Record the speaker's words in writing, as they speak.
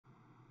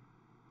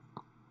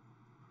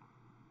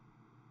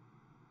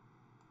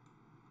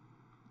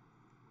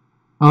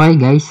Okay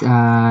guys,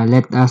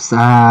 let us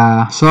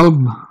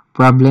solve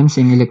problems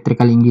in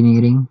electrical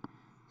engineering.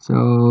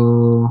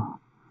 So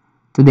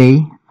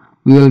today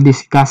we will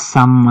discuss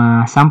some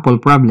sample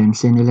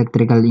problems in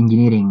electrical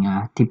engineering,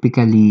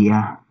 typically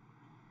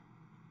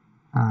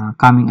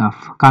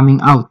coming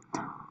out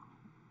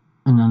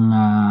in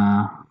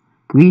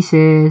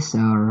quizzes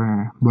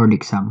or board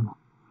exam.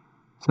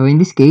 So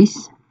in this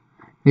case,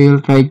 we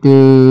will try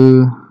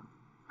to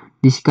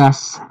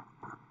discuss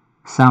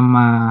some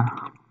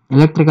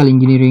electrical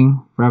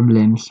engineering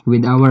problems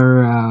with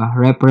our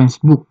reference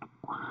book,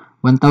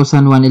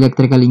 1001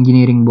 Electrical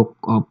Engineering book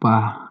of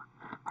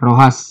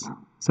Rojas.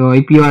 So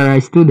if you are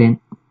a student,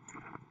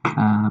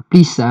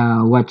 please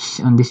watch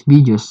on these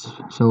videos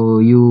so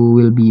you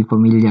will be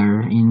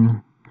familiar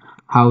in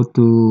how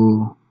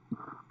to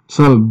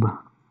solve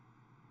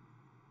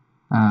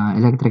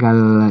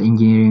electrical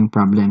engineering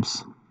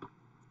problems.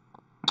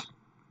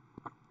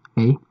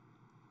 Okay,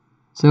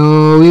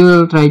 so we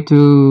will try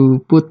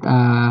to put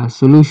a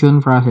solution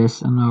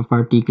process on a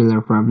particular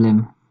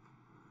problem.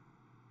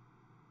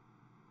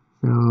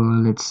 So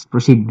let's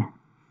proceed.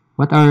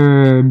 What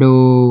are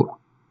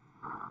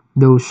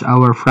those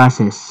our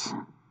phrases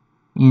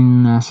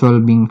in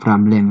solving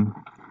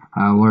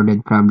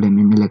worded problem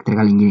in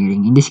electrical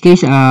engineering? In this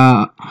case,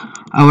 our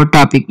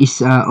topic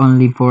is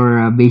only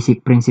for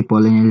basic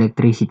principle in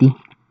electricity.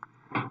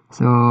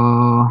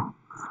 So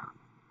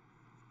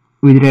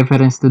with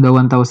reference to the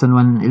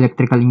 1001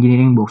 electrical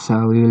engineering books,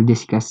 we will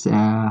discuss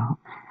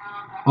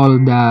all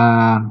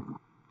the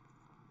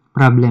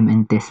problem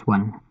in test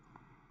 1.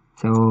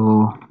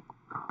 So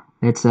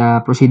let's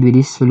proceed with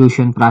this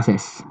solution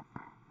process.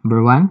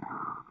 Number 1,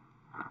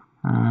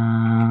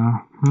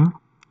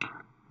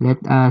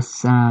 let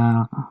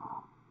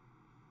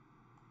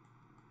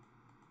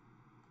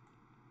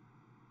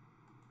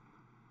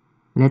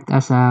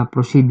us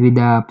proceed with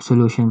the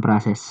solution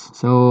process.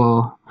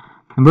 So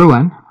number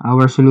 1,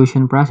 our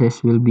solution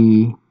process will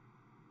be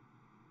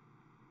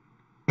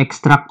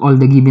extract all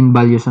the given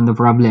values on the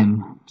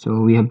problem.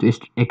 So we have to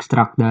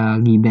extract the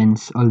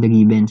givens, all the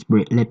givens.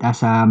 Let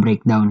us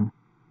break down.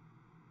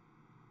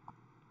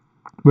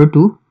 Number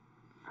 2,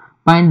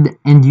 find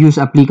and use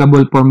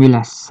applicable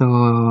formulas. So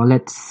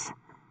let's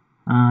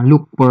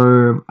look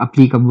for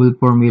applicable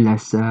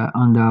formulas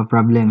on the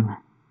problem.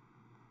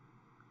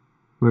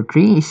 Number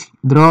 3 is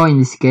draw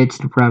and sketch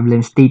the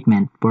problem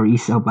statement for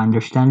ease of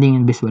understanding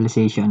and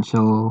visualization.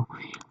 So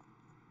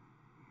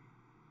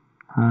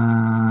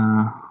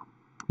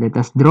let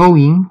us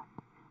drawing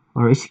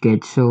or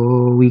sketch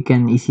so we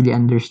can easily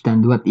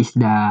understand what is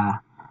the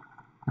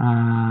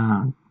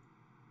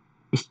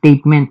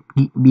statement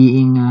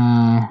being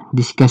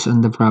discussed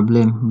on the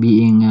problem,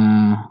 being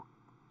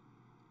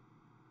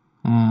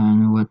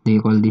what do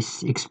you call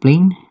this,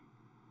 explain.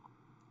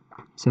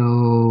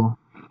 So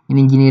in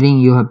engineering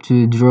you have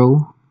to draw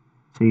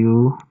so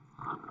you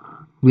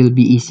will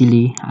be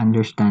easily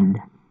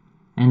understand.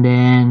 And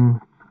then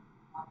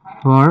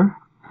for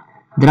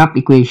drop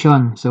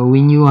equation, so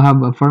when you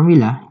have a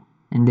formula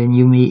and then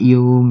you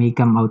may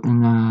come out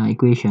an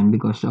equation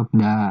because of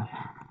the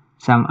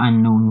some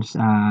unknowns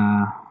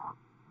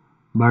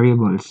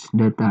variables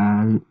that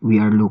we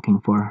are looking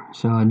for.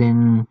 So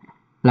then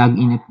plug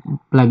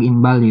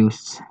in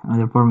values on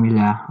the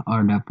formula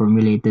or the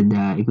formulated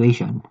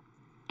equation,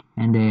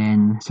 and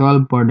then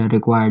solve for the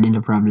required in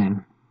the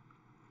problem.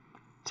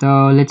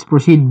 So let's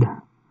proceed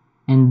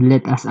and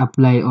let us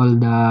apply all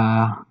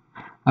the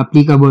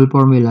applicable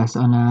formulas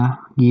on a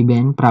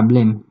given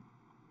problem.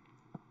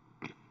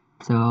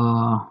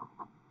 So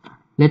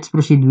let's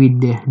proceed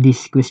with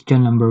this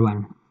question number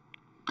 1.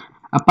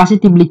 A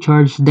positively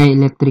charged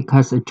dielectric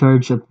has a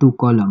charge of 2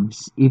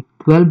 coulombs. If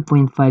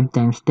 12.5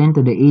 times 10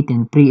 to the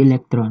 18 free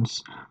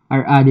electrons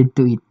are added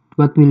to it,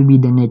 what will be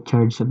the net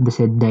charge of the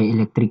said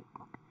dielectric?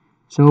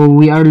 So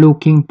we are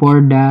looking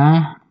for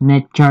the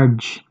net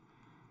charge.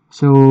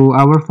 So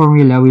our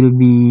formula will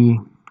be,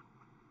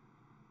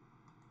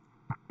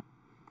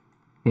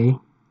 okay,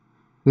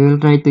 we will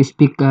try to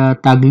speak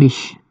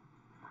Taglish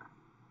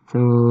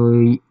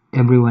so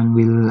everyone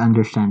will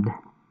understand.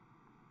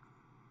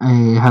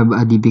 I have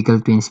a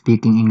difficulty in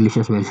speaking English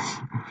as well.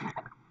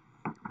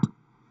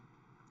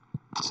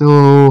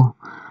 So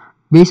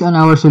based on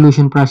our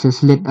solution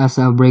process, let us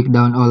break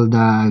down all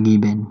the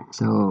given.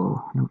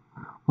 So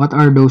what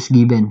are those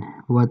given?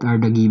 What are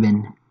the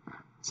given?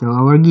 So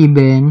our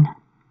given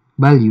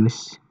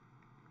values,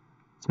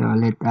 so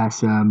let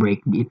us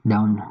break it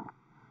down.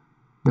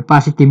 The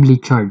positively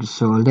charged,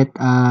 so let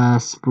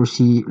us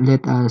proceed,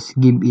 let us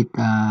give it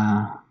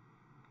a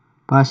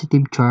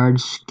positive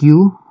charge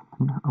Q.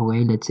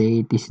 Okay, let's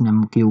say it is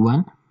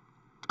Q1.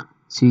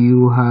 So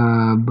you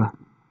have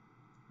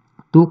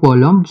 2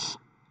 columns.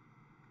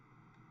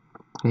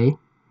 Okay,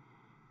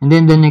 and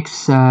then the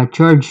next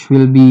charge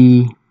will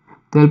be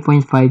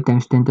 12.5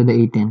 times 10 to the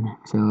 18.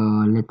 So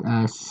let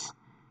us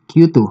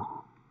Q2,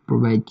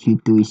 provide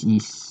Q2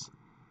 is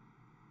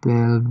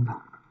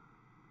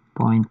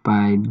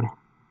 12.5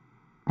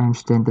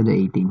 times 10 to the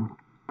 18.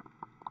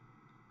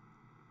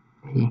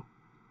 Okay,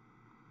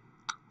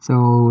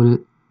 so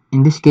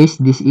in this case,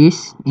 this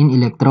is in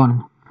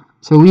electron.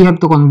 So we have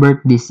to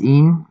convert this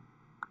in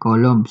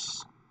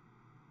coulombs.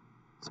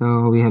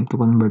 So we have to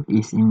convert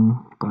this in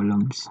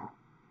coulombs.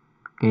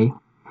 Okay.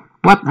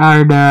 What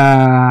are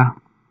the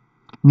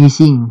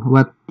missing?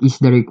 What is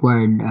the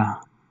required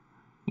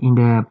in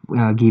the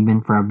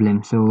given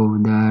problem? So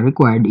the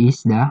required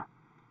is the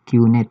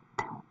QNet.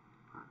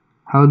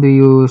 How do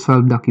you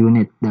solve the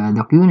QNet?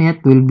 The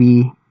QNet will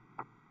be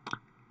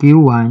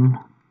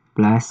Q1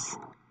 plus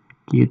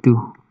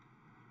Q2.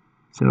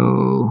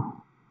 So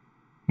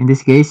in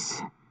this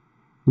case,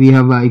 we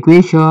have an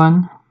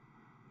equation,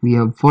 we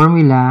have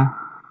formula.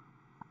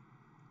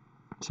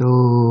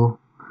 So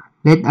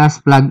let us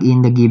plug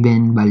in the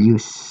given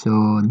values.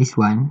 So this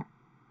one.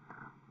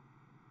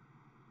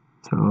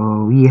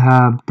 So we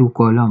have two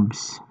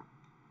columns,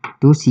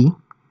 2C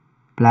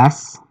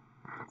plus,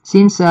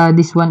 since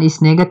this one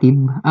is negative,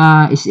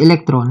 is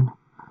electron,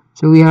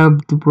 so we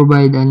have to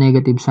provide a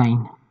negative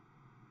sign.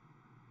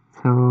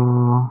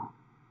 So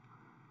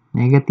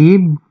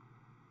negative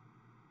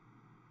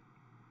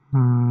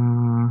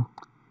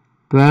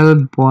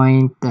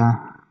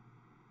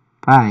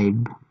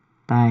 12.5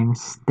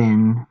 times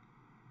 10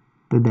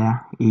 to the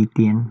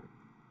 18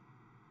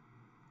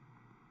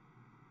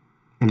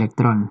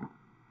 electron.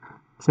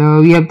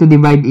 So we have to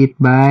divide it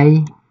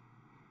by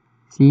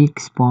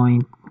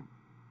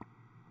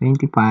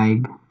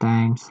 6.25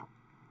 times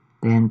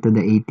 10 to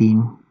the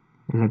 18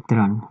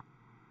 electron,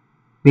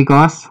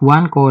 because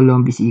one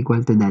coulomb is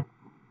equal to that.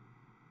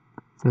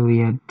 So we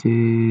have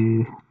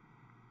to,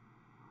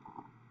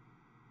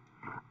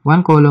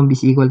 one coulomb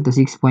is equal to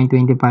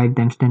 6.25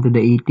 times 10 to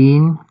the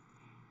 18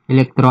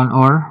 electron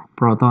or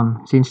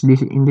proton. Since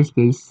this, in this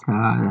case,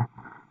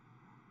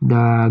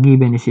 the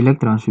given is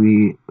electrons,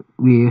 we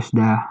use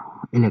the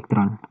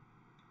electron.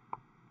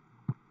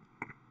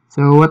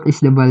 So what is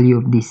the value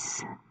of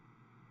this?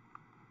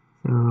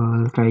 So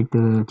I'll try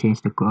to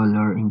change the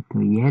color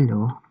into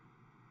yellow.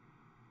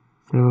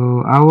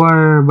 So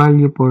our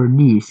value for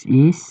this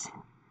is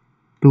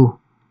 2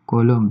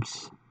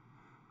 coulombs.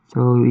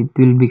 So it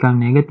will become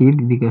negative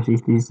because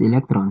it is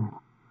electron.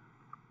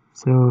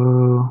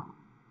 So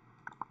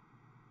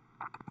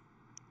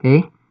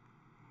okay,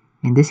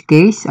 in this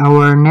case,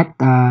 our net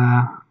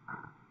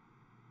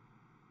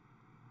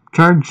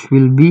charge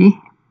will be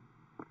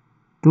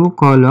 2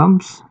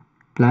 coulombs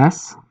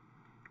plus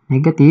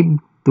negative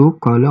 2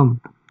 coulomb.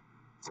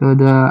 So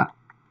the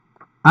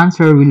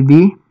answer will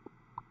be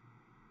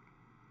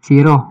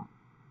 0.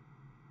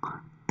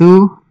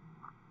 2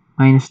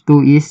 minus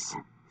 2 is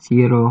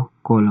 0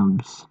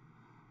 coulombs.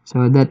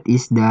 So that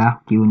is the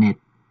QNet.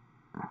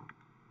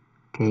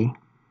 Okay.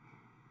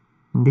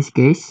 In this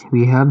case,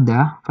 we have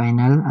the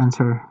final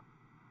answer.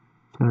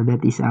 So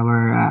that is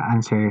our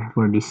answer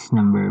for this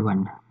number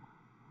 1.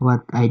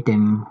 What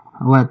item,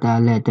 what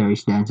letter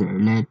is the answer?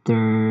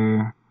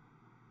 Letter,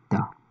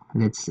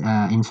 let's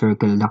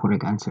encircle the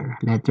correct answer.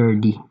 Letter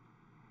D.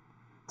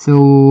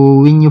 So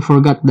when you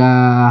forgot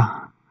the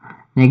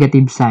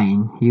negative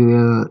sign,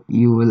 you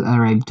will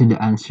arrive to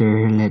the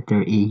answer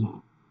letter A.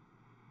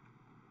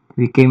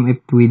 We came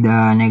up with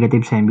a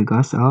negative sign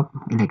because of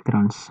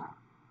electrons,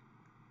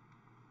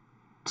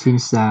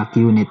 since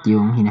QNet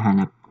yung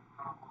hinahanap.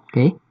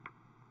 Okay?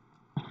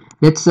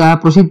 Let's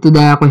proceed to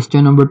the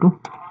question number 2.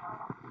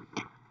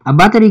 A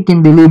battery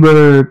can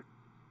deliver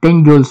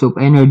 10 joules of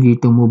energy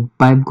to move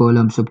 5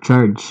 coulombs of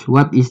charge.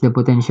 What is the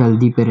potential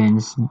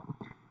difference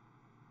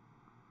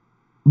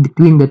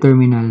between the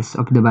terminals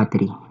of the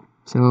battery?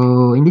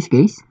 So in this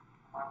case,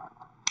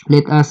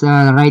 let us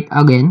write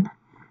again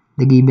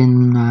the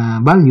given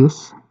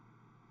values.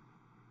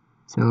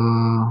 So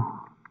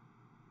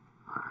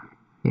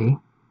okay,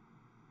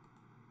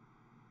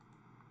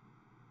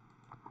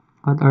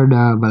 what are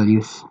the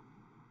values?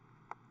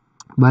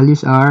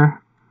 Values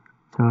are,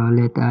 so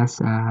let us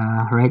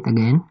write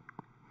again.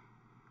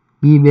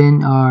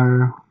 Given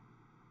are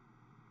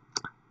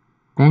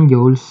 10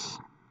 joules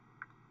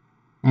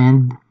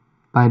and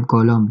 5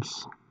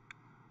 coulombs.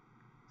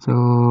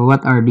 So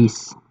what are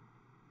these?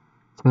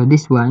 So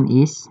this one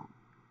is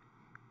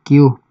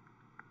Q.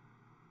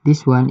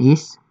 This one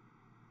is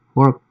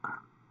work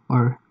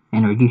or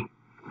energy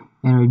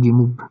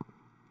move.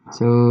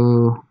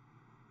 So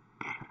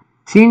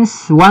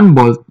since 1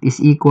 volt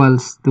is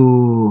equals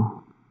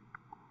to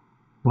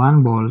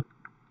 1 volt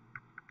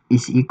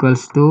is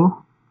equals to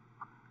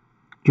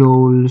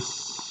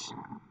joules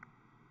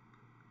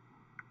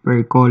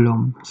per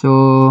coulomb.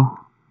 So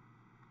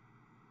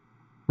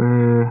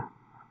per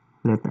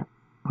letter,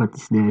 what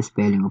is the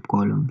spelling of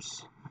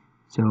coulombs?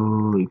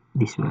 So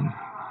this one.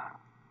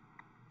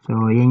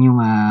 So yan yung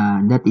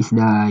that is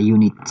the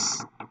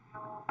units.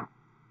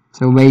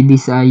 So by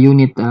this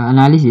unit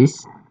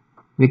analysis,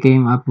 we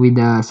came up with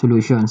the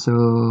solution.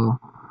 So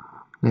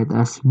let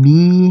us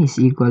B is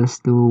equals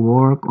to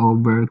work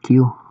over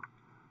Q.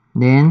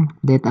 Then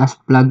let us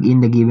plug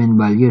in the given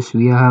values.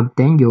 We have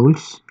 10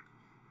 joules,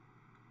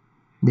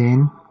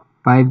 then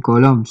 5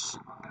 coulombs.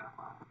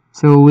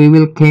 So we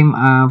will came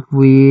up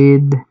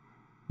with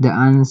the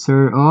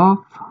answer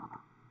of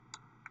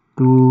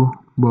 2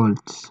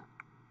 volts.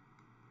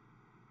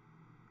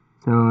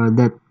 So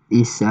that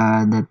is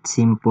that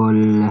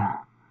simple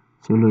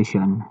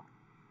solution.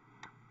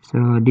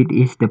 So this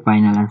is the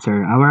final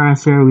answer. Our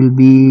answer will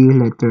be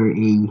letter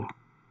A,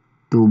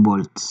 2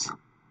 volts.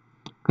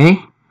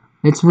 Okay,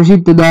 let's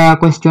proceed to the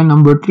question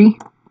number 3.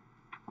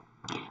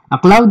 A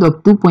cloud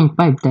of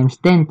 2.5 times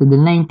 10 to the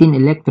 19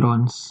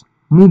 electrons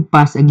move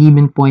past a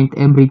given point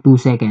every 2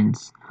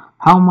 seconds.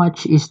 How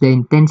much is the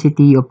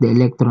intensity of the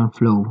electron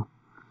flow?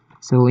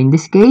 So in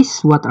this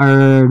case, what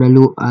are the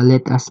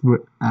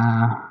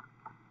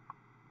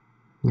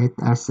let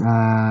us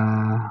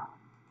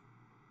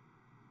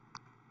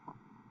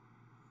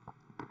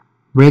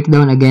break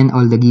down again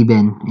all the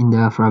given in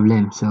the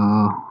problem. So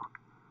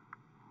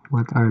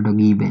what are the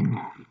given?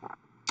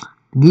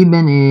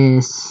 Given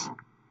is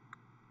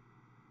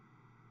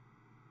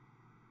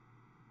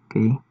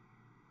okay.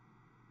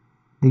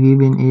 The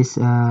given is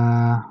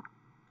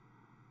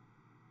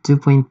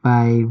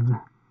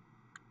 2.5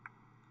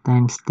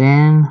 times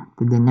 10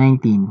 to the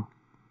 19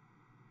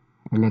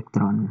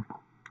 electron.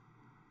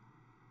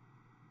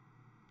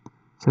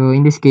 So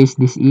in this case,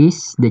 this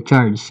is the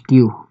charge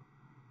Q.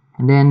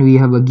 And then we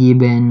have a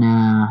given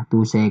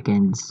 2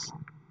 seconds.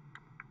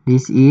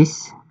 This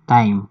is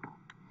time.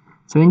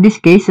 So in this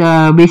case,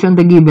 based on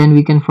the given,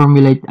 we can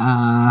formulate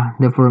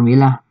the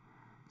formula.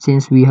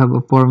 Since we have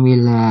a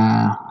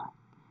formula,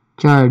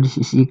 charge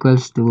is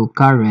equals to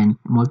current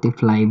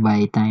multiplied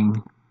by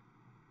time.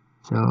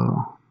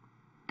 So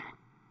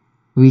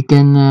we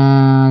can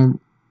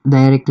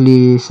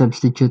directly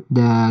substitute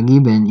the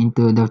given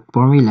into the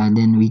formula.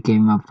 Then we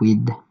came up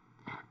with,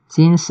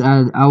 since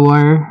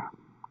the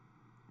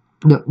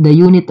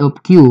unit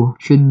of Q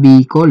should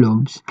be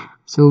coulombs,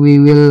 so we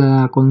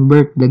will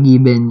convert the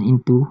given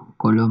into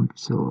coulombs.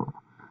 So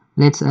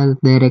let's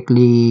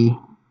directly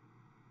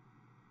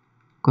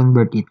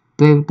convert it.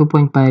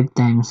 2.5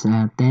 times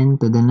 10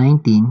 to the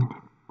 19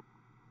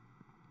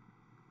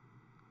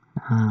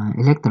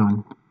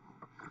 electron.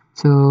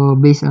 So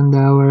based on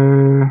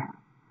our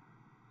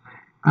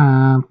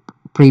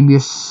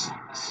previous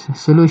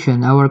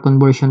solution, our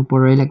conversion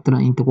for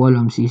electron into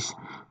coulombs is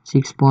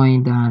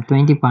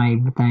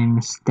 6.25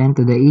 times 10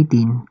 to the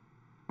 18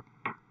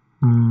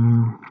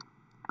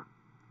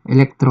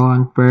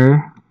 electron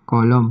per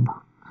coulomb.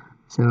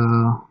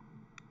 So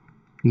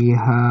we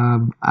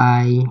have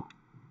I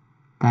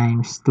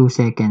times 2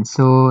 seconds.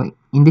 So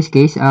in this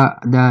case,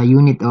 the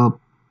unit of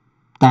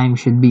time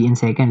should be in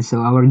seconds.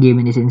 So our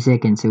given is in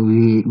seconds. So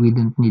we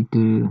don't need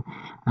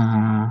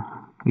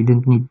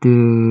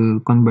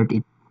to convert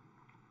it.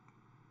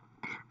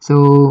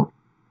 So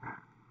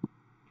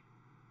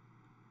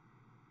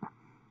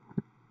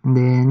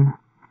then,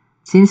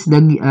 since the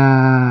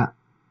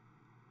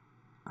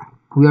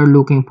we are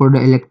looking for the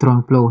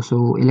electron flow,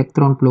 so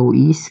electron flow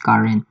is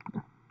current.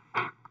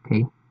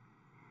 Okay.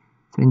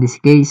 So in this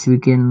case, we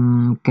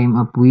can came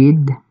up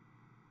with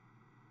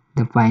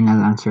the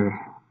final answer.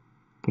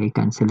 Okay,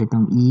 cancel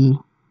itong E,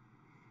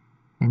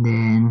 and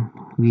then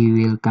we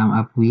will come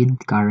up with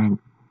current.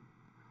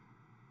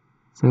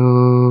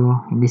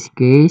 So in this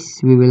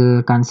case, we will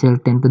cancel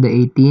 10 to the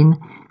 18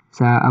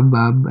 sa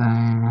above.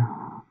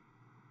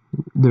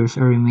 There's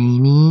a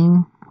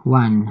remaining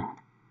 1.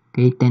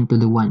 Okay, 10 to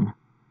the 1.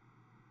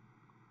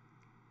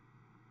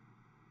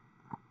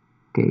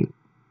 Okay.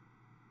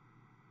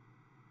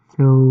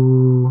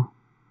 So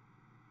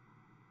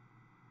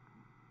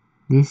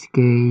this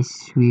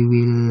case, we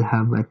will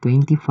have a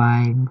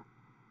 25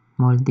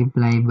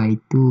 multiplied by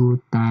 2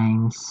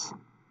 times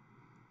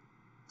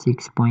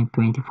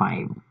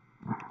 6.25.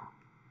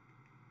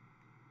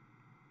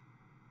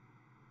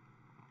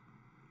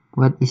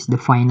 What is the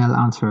final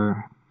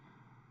answer?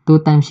 2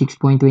 times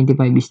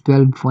 6.25 is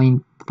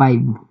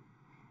 12.5.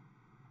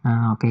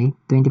 Okay,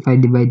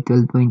 25 divided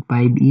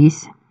 12.5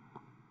 is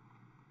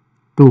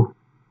 2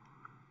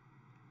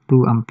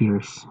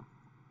 amperes.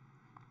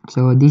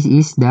 So this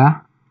is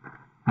the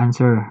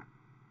answer.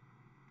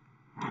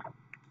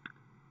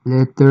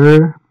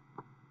 Letter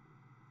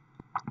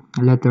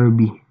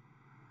B.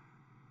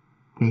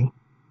 Okay.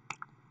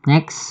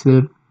 Next,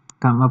 we'll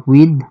come up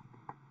with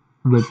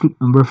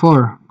number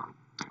 4.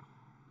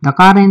 The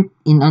current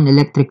in an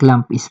electric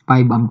lamp is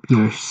 5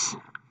 amperes.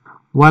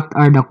 What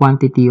are the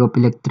quantity of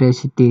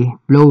electricity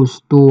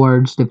flows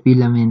towards the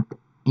filament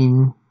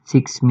in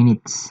 6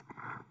 minutes?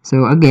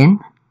 So again,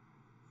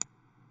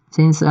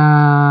 since we'll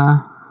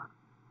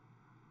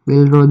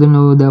already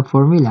know the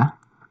formula,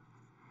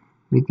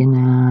 we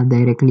can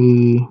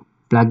directly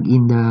plug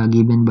in the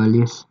given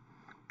values.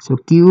 So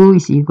Q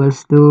is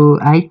equals to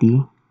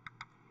IT.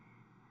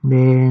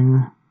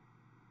 Then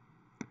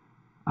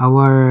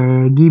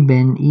our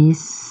given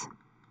is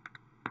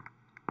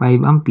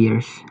 5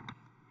 amperes.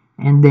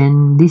 And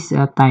then this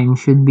time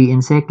should be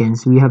in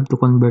seconds. We have to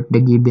convert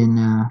the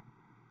given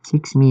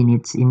 6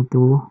 minutes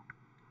into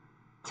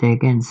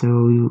seconds.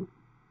 So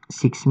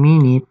 6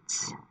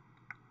 minutes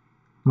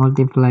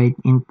multiplied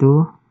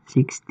into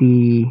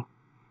 60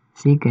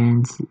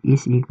 seconds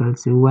is equal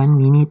to 1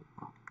 minute.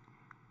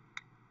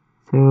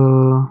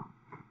 So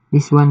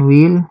this one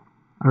will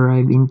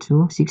arrive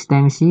into 6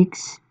 times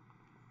 6,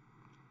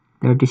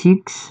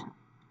 36,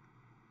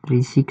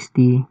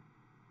 360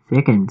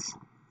 seconds.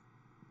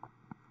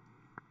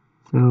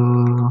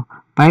 So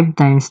 5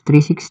 times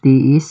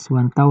 360 is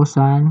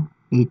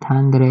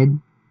 1,800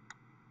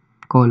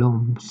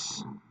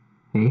 columns.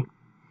 Okay,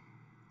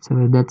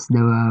 so that's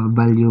the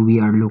value we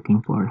are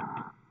looking for.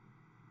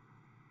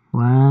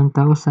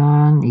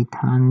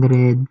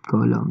 1,800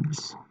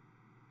 columns.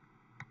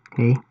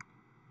 Okay,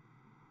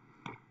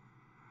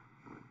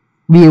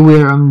 be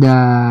aware of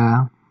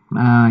the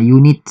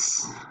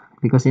units,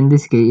 because in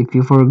this case, if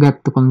you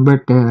forgot to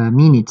convert the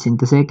minutes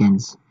into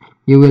seconds,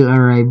 you will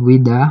arrive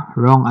with the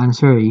wrong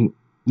answer.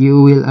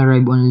 You will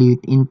arrive only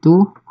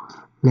into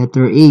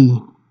letter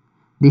A.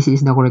 This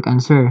is the correct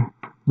answer.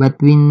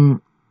 But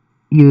when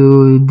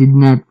you did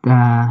not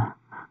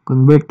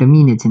convert the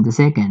minutes into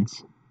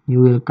seconds, you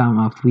will come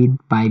up with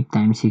 5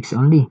 times 6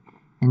 only.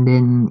 And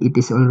then it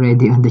is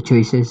already on the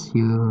choices.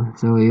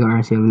 So your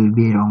answer will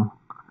be wrong.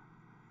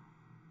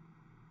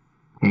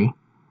 Okay.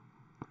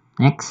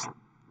 Next.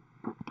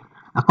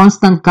 A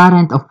constant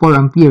current of 4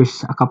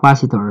 amperes, a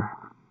capacitor.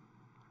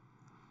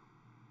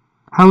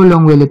 How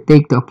long will it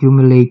take to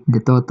accumulate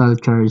the total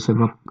charge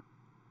of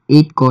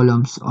 8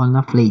 columns on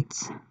a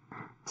plate?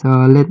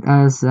 So let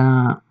us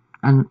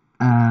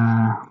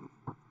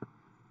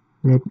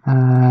let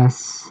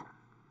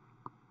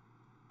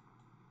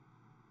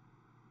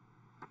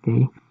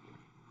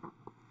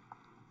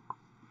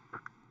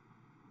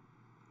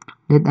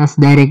us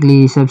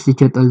directly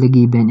substitute all the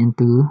given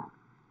into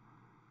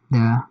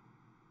the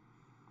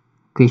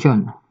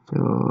equation.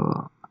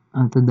 So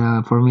onto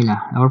the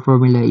formula. Our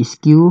formula is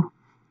Q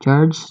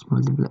charge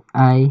multiplied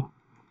I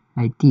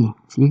IT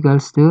is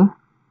equals to,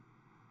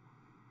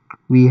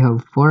 we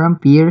have 4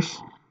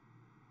 amperes.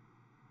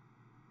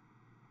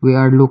 We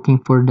are looking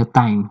for the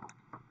time.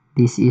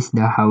 This is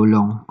the how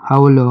long.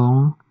 How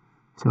long?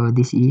 So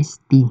this is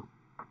T.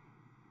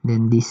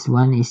 Then this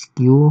one is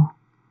Q.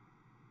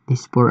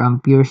 This 4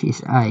 amperes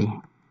is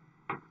I.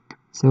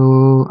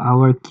 So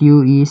our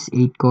Q is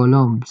 8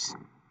 columns.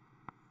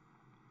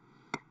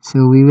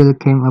 So we will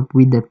come up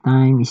with the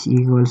time is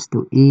equals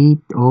to 8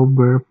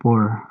 over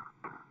 4.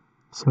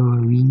 So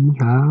we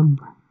have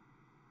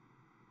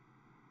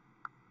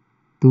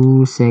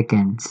 2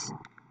 seconds.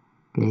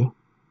 Okay.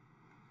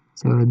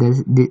 So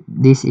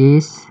this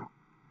is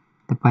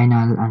the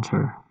final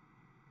answer.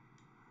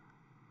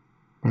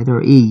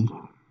 Letter E.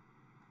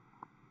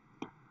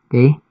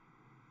 Okay.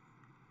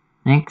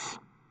 Next.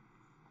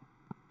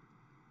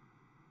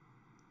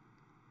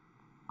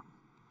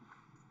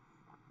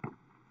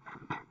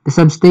 The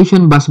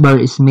substation bus bar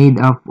is made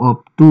up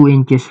of 2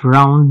 inches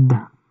round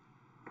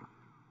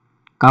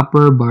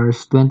copper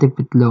bars 20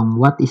 feet long.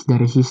 What is the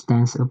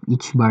resistance of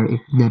each bar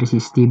if the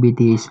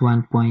resistivity is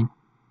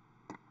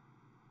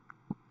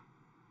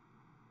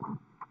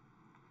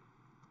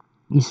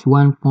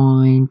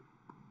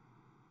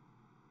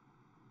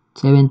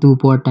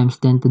 1.724 times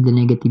 10 to the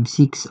negative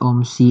 6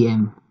 ohm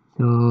cm.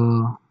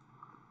 So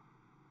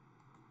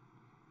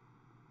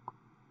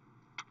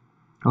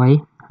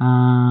okay,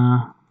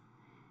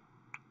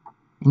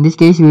 in this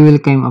case we will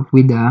come up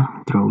with a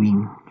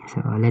drawing. So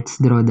let's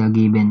draw the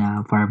given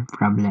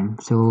problem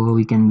so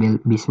we can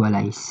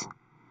visualize.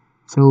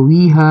 So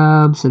we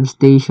have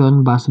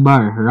substation bus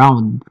bar,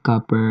 round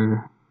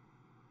copper,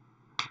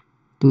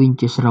 2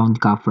 inches round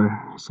copper.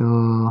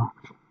 So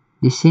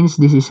since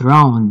this is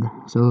round,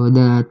 so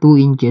the 2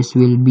 inches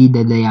will be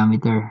the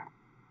diameter.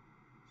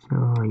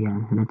 So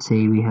yeah, let's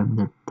say we have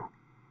that.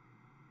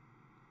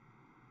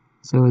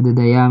 So the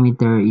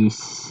diameter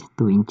is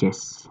 2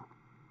 inches.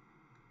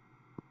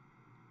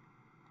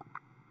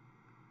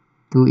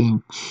 2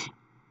 inch.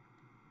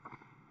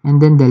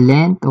 And then the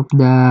length of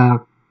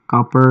the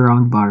copper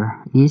round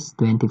bar is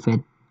 20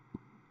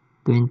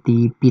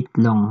 feet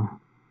long.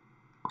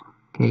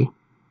 Okay.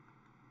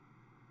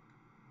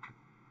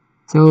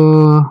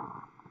 So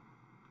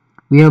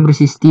we have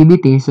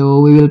resistivity, so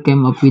we will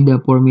come up with the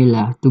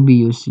formula to be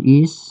used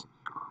is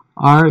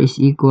R is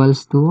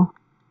equals to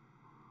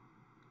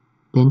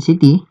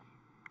density,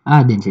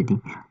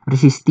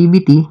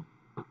 resistivity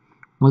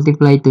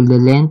multiplied to the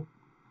length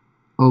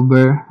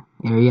over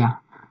area.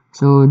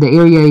 So the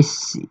area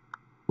is,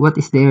 what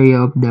is the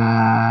area of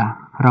the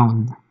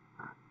round?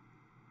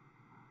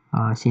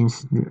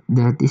 Since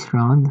that is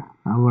round,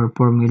 our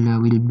formula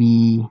will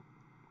be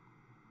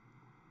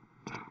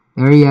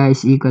area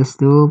is equals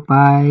to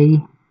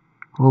pi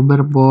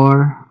over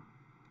 4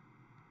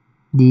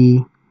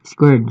 d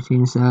squared,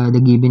 since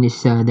the given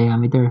is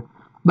diameter.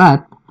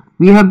 But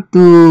we have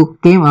to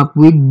came up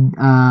with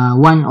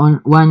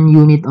one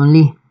unit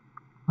only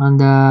on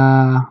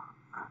the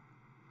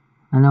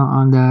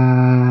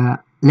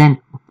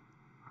length.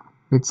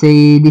 Let's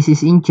say this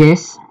is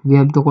inches. We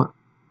have to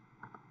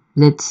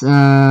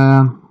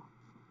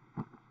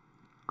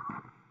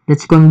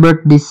let's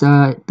convert this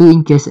 2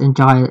 inches and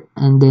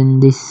then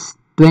this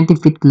 20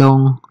 feet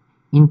long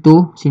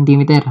into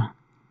centimeter.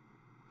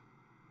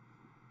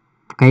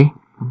 Okay.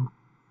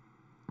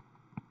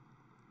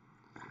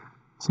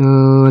 So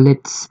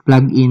let's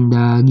plug in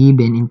the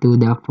given into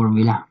the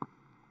formula.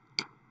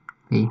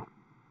 Okay.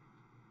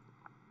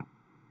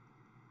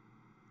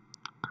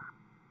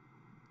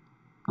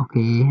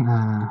 Okay,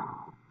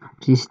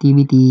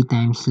 resistivity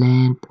times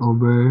length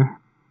over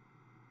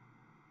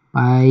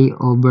pi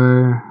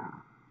over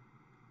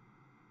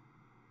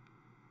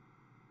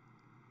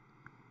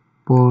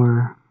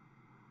 4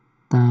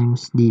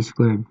 times d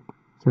squared.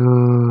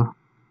 So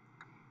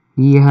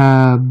we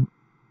have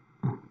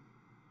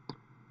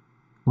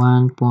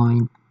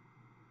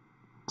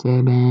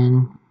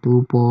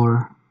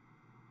 1.724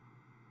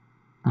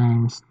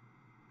 times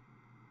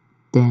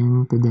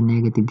 10 to the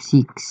negative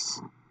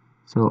 6.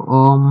 So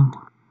ohm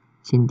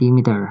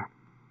centimeter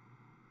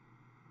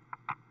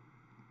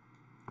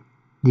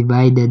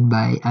divided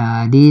by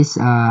this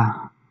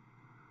our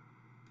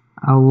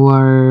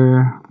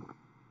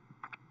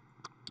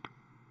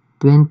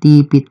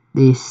 20 feet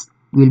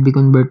will be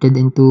converted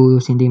into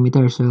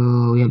centimeter, so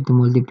we have to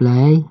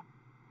multiply.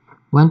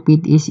 1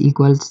 feet is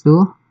equals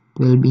to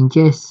 12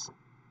 inches.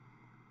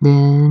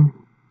 Then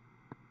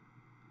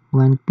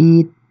 1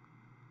 feet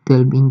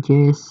 12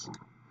 inches.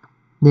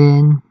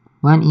 Then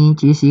 1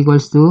 inch is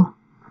equals to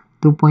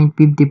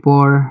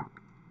 2.54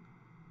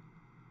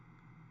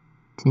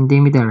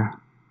 centimeter.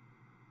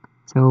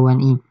 So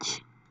 1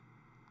 inch.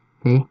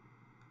 Okay.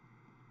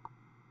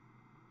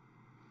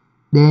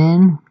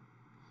 Then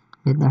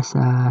let us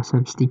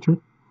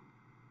substitute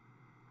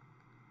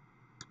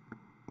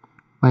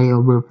pi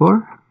over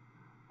 4.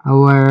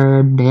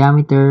 Our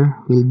diameter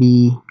will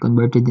be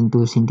converted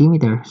into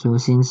centimeter. So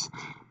since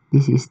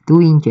this is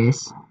 2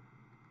 inches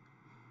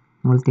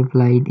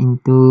multiplied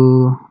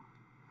into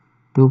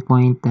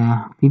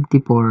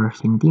 2.54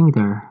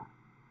 centimeter.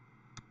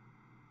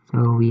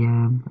 So we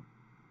have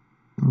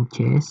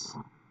inches.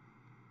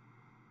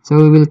 So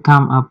we will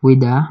come up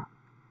with a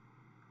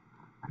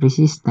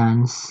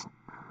resistance.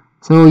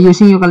 So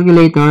using your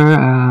calculator,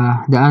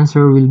 the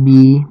answer will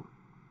be,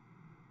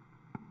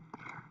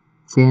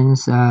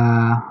 since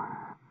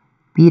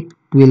feet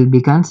will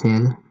be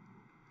cancelled,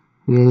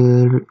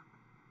 so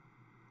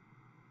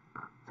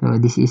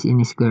this is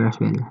in square as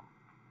well.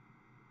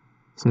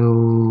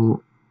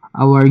 So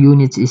our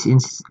units is in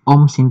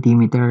ohm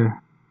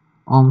centimeter,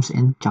 ohms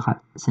and tsaka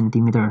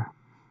centimeter.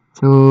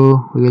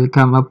 So we will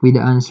come up with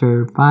the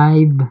answer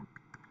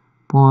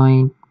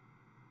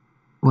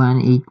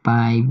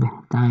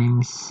 5.185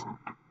 times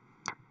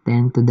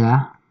 10 to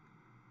the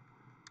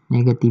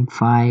negative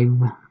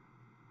 5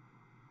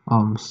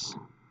 ohms.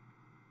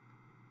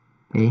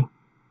 Okay.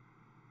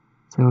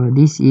 So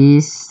this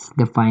is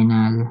the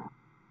final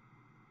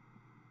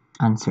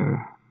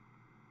answer.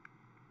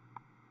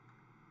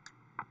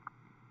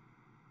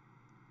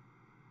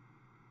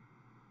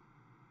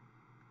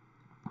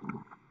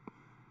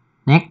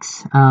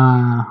 Next,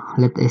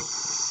 let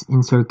us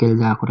encircle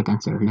the correct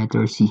answer,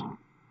 letter C.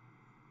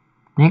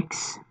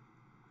 Next,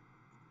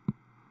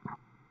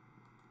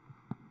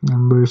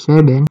 number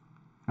 7.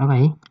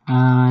 Okay,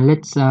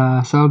 let's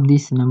solve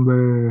this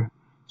number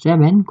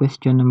 7,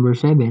 question number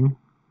 7.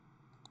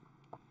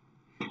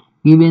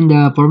 Given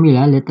the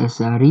formula, let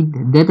us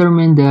read.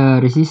 Determine the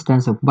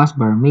resistance of bus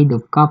bar made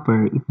of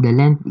copper if the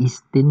length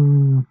is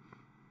 10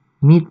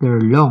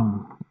 meter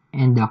long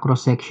and the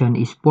cross section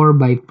is 4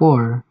 by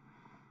 4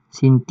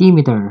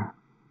 centimeter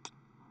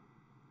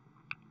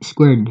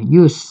squared.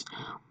 Use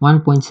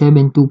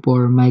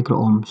 1.724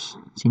 microohms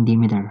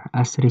centimeter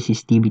as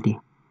resistivity.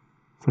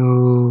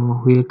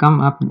 So we'll come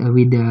up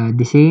with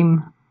the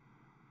same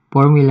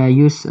formula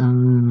used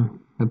on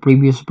the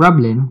previous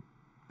problem.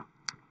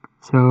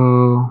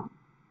 So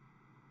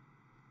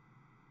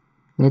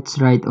let's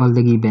write all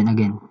the given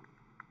again.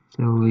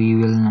 So we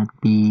will not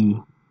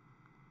be,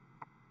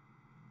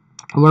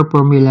 our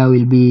formula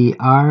will be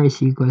R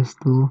is equals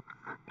to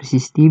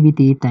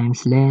resistivity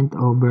times length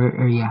over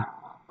area.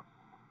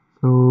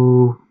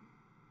 So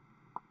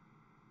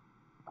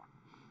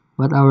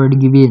what are the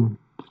given?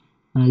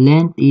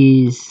 Length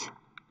is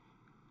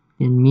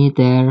 10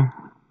 meter.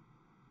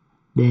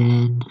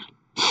 Then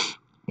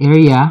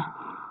area,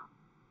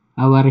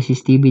 our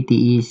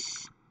resistivity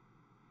is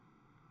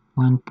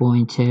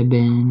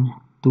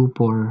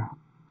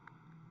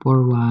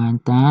 1.72441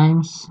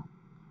 times,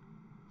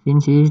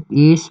 since it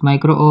is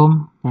micro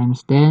ohm,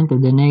 times 10 to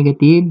the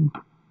negative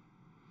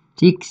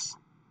 6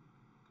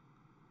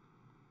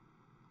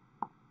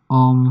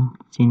 ohm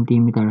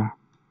centimeter.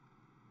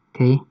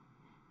 Okay.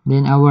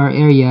 Then our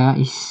area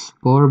is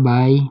 4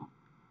 by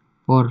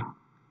 4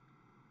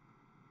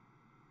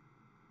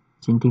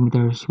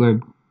 centimeter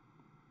squared.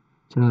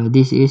 So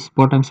this is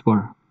 4 times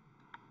 4.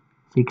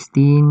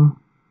 16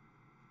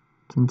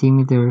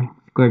 centimeter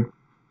squared.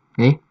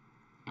 Okay.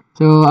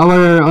 So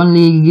our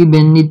only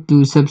given need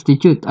to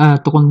substitute,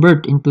 to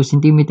convert into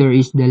centimeter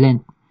is the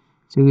length.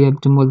 So we have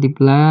to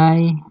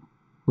multiply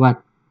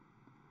what?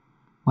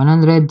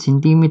 100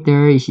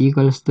 centimeter is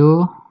equals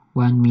to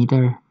 1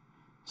 meter.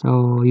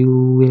 So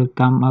you will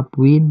come up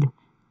with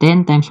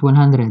 10 times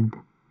 100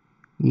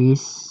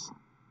 is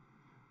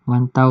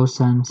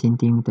 1000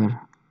 centimeter.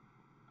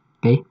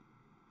 Okay.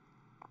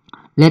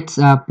 let's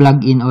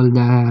plug in all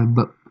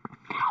the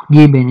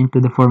given into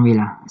the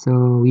formula.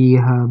 So we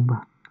have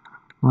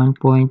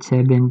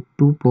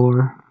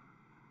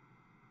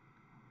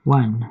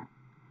 1.7241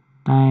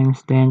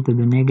 times 10 to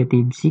the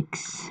negative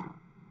 6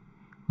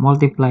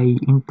 multiply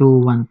into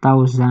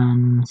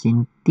 1000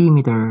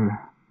 centimeter,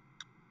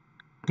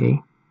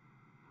 okay,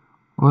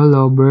 all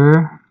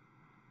over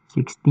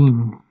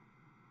 16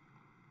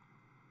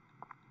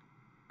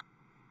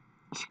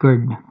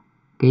 squared,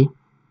 okay.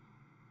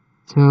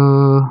 So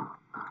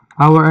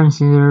our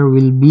answer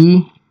will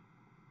be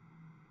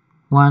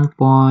 1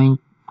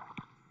 point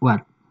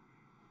what?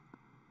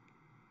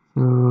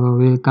 So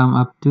we'll come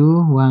up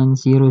to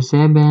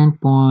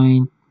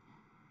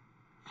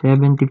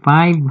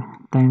 107.75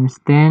 times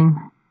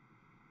 10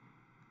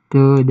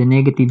 to the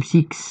negative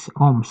 6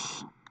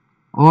 ohms,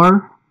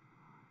 or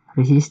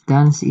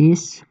resistance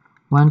is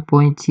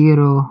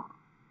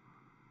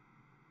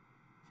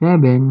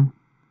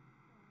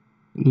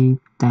 1.078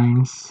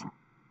 times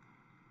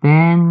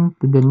 10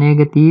 to the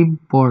negative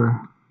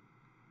 4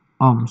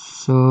 ohms.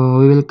 So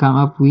we will come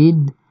up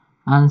with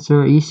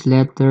answer is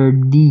letter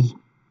D.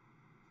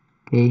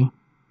 Okay.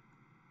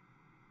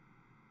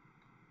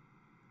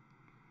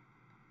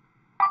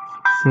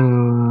 So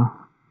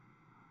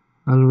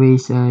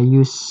always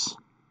use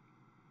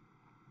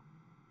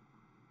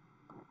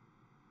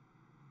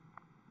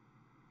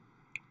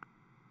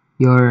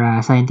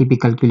your scientific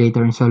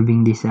calculator in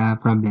solving this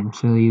problem.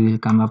 So you will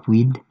come up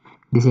with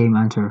the same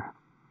answer.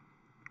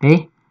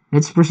 Okay.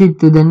 Let's proceed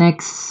to the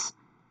next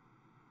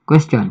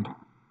question.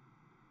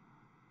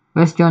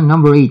 Question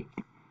number 8.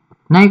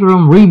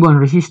 Nichrome ribbon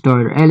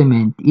resistor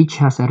element each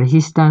has a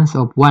resistance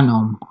of 1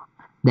 ohm.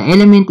 The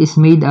element is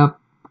made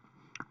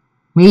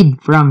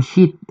from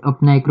sheet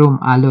of nichrome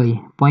alloy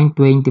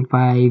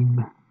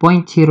 0.025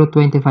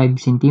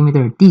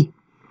 cm thick.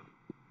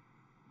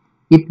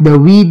 If the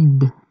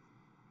width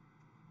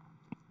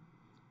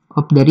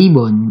of the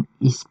ribbon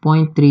is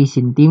 0.3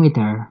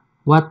 cm,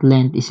 what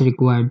length is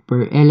required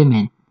per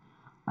element?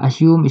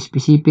 Assume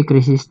specific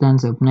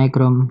resistance of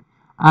nichrome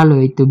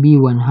alloy to be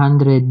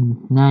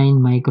 109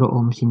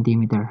 microohm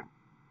centimeter.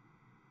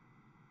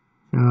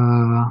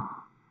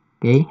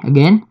 Okay,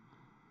 again,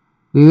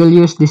 we will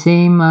use the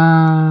same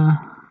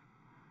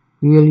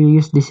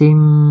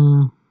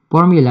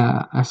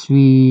formula as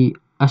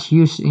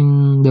used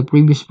in the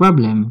previous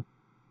problem.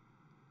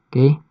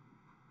 Okay,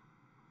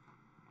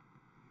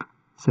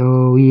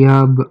 so we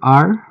have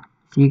R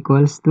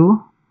equals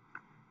to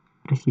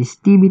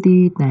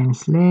resistivity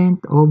times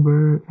length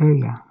over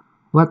area.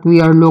 What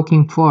we are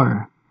looking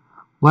for?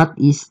 What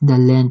is the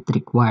length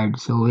required?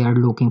 So we are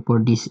looking for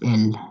this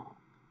L.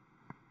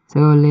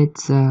 So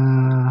let's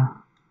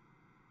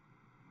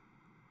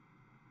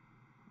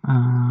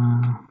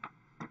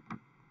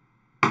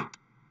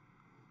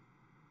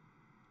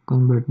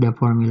convert the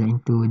formula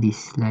into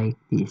this like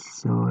this.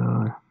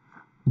 So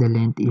the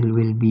length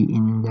will be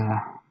in the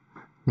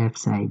left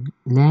side.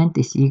 Length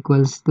is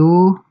equals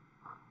to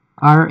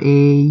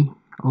RA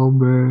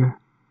over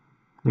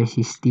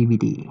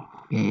resistivity.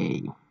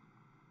 Okay.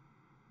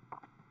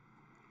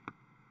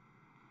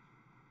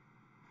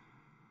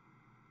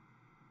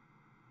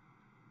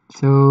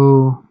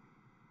 So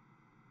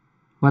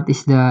what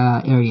is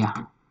the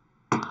area?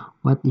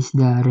 What is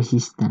the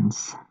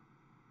resistance?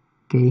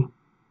 Okay.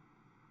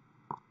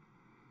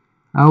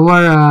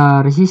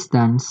 Our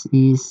resistance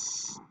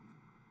is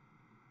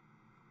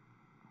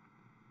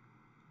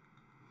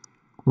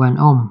 1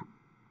 ohm.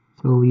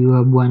 So you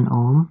have 1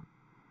 ohm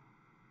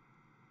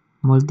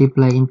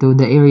multiply into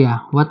the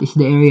area. What is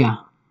the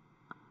area?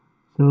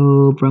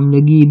 So from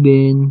the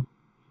given,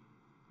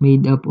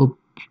 made up of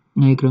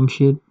nichrome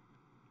sheet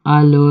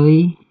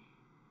alloy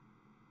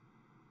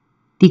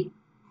thick.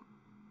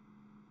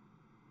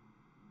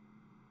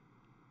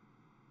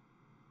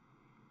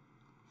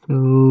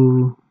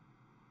 So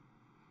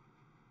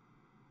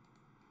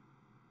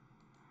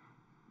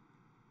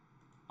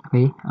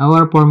okay,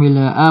 our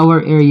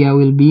area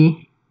will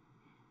be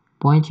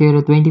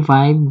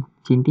 0.025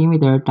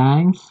 centimeter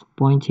times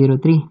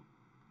 0.03.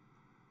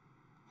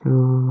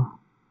 So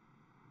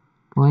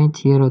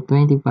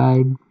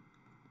 0.025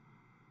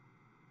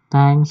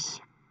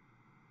 times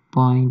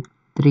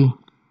 0.3.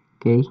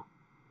 Okay.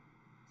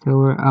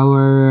 So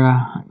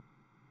our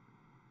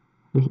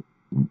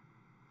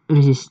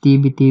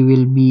resistivity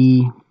will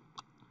be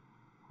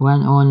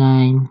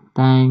 109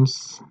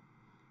 times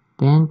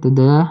 10 to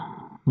the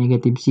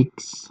negative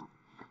 6.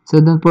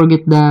 So don't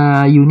forget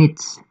the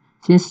units.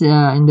 Since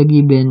in the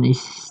given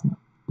is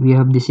we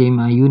have the same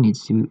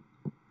units,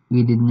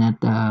 we did not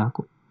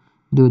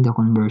do the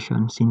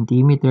conversion.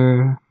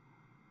 Centimeter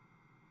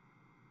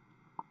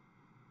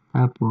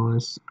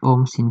tapos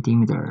ohm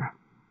centimeter.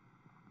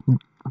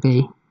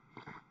 Okay.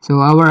 So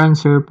our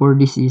answer for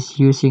this is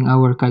using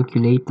our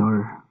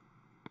calculator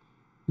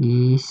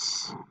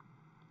is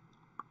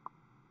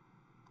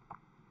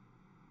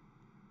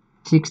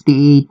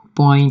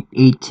 68.8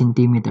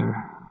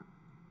 centimeter.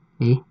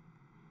 Okay,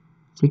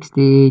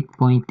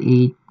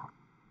 68.8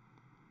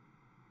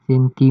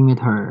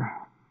 centimeter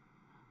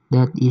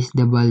That is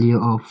the value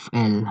of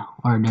L,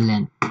 or the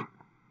length.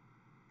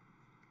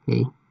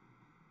 Okay.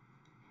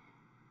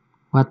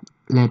 What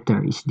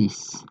letter is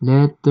this?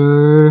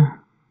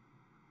 Letter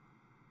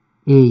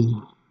A.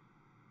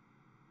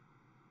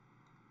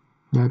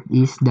 That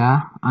is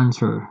the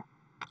answer.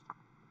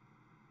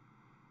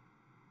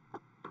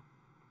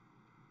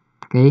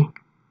 Okay.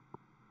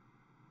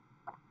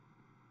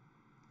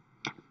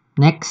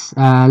 Next,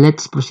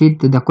 let's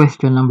proceed to the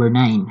question number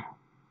 9.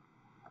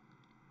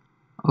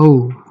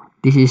 Oh,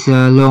 this is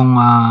a long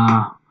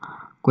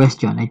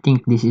question. I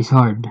think this is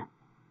hard.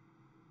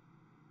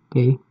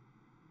 Okay.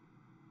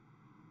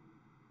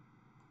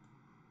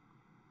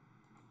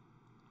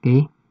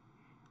 Okay.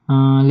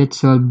 Let's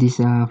solve this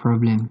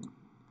problem.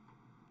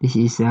 This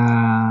is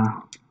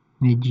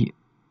maybe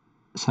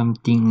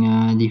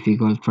something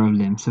difficult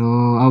problem. So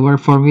our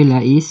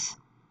formula is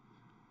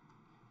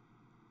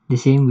the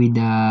same with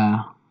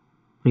the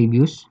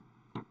previous.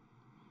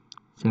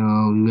 So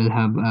we will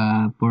have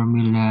a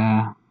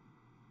formula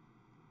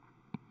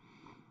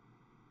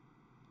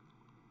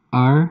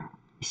R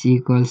is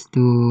equals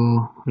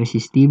to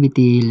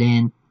resistivity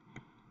length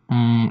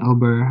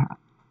over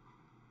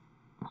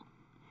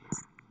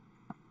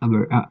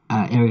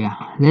area.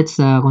 Let's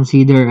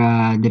consider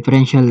a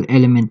differential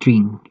element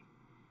ring.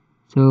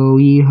 So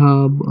we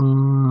have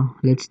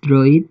let's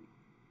draw it.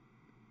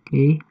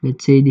 Okay,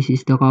 let's say this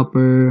is the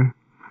copper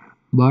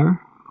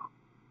bar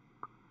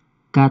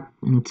cut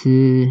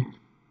into,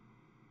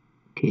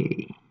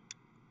 okay,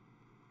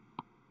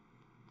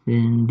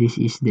 then this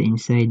is the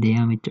inside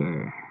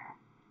diameter,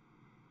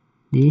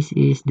 this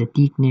is the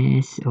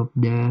thickness of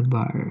the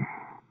bar.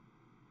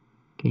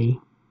 Okay,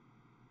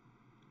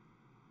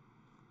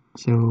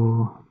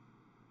 so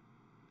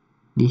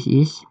this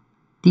is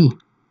T.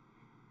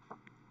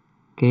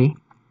 Okay,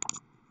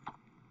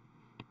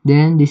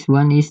 then this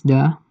one is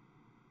the,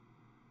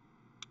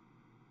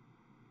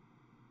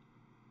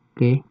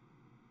 okay,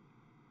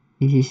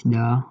 this is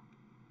the,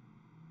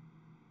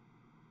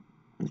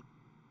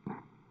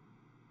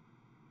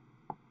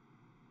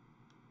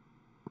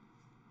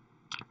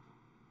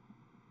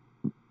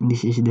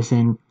 this is the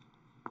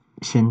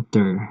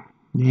center.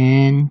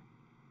 Then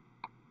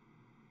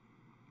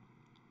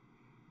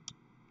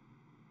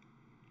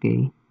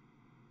okay,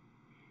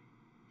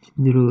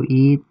 draw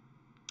it.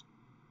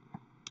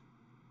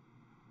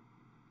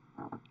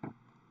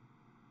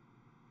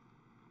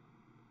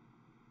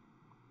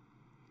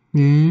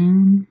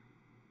 Then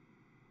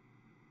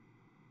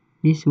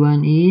this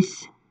one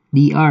is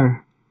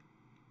dr.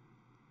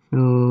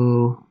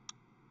 So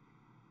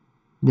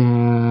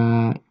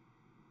the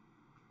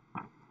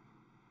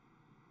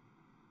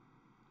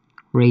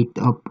rate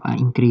of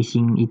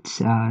increasing its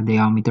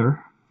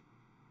diameter,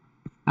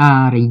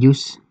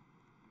 radius.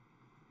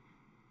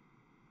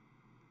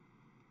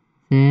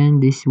 Then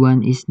this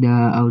one is the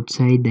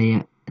outside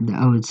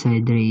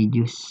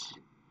radius.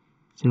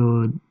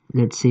 So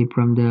let's say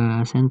from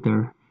the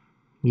center,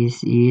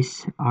 this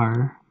is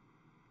R2.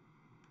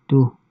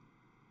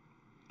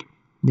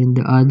 Then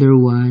the other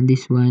one,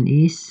 this one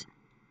is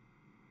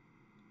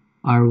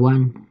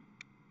R1.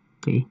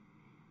 Okay,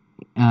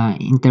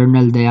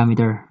 internal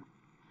diameter.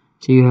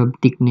 So you have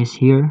thickness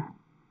here,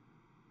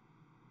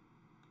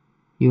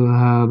 you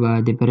have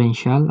a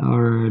differential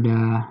or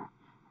the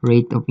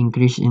rate of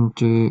increase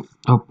into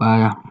of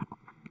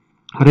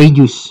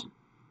radius.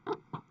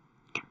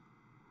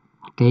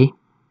 Okay,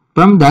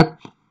 from that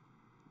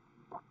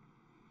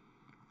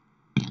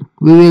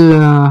we will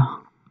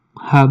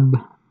have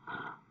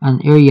an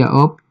area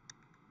of,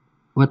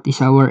 what is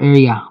our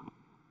area?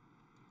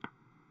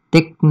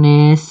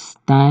 Thickness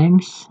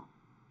times,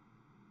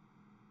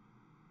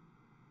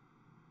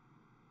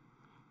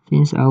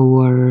 since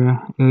our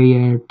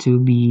area to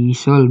be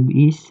solved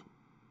is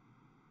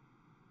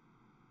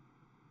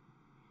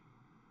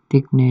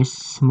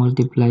thickness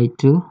multiplied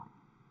to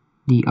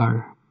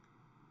dr.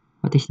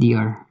 What is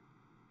dr?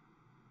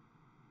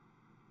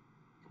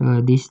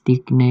 So this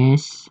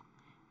thickness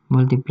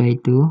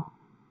multiplied to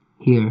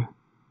here.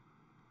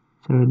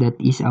 So that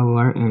is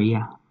our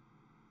area.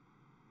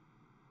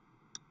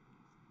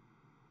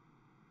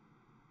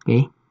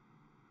 Okay.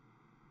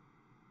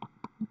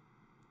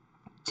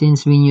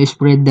 Since when you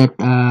spread that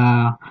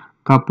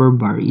copper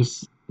bar,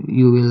 is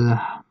you will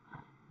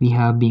be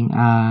having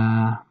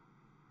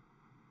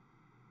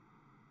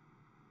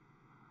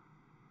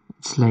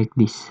it's like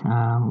this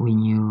when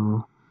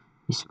you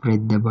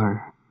spread the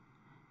bar.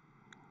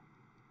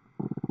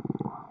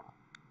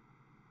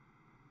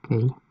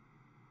 Okay,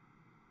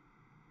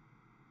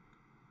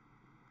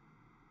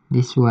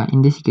 this one,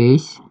 in this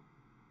case,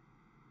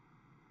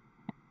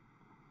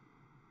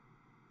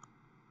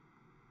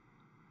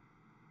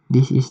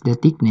 this is the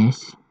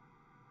thickness,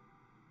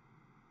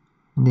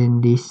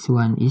 then this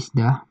one is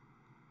the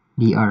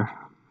dr.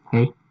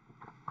 Okay,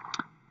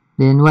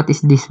 then what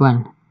is this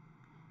one?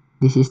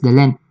 This is the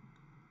length.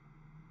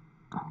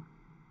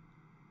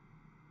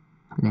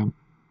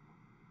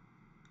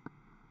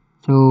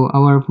 So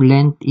our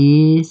length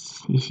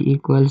is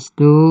equals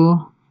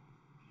to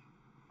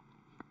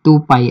 2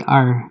 pi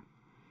r.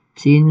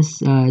 Since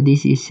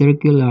this is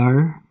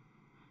circular,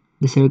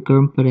 the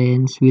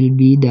circumference will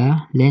be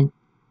the length.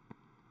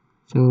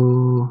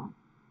 So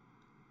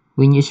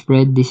when you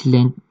spread, this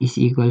length is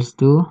equals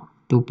to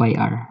 2 pi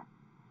r.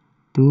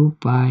 2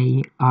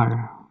 pi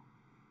r.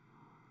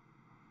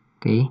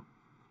 Okay.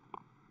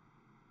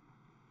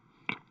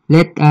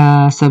 Let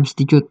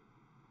substitute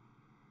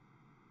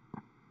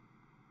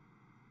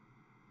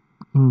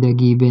in the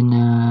given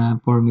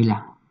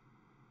formula.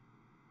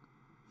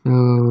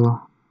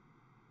 So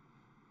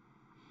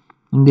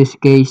in this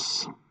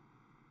case,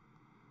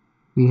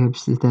 we have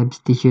to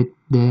substitute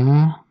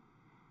the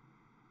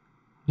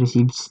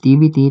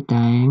resistivity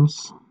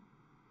times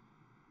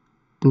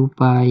 2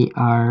 pi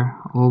r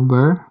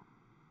over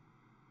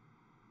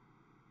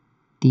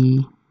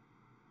t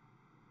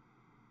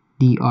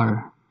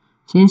dr.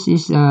 Since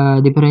it's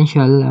a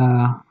differential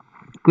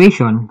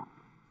equation,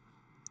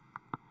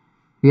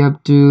 we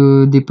have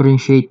to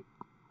differentiate.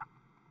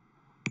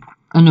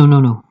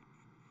 No.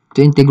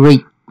 To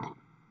integrate.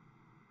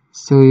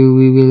 So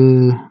we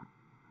will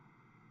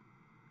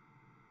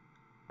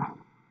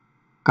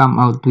come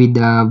out with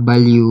the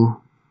value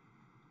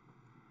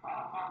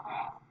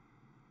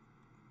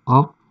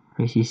of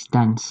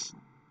resistance.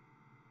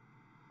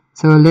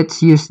 So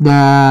let's use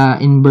the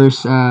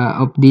inverse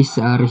of this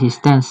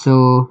resistance.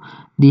 So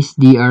this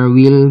dr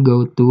will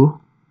go to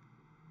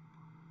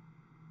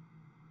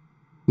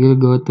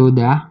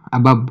the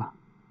above.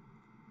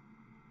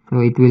 So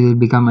it will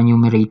become a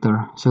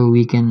numerator. So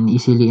we can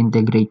easily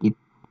integrate it.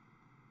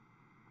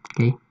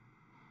 Okay.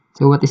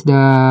 So what is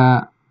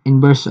the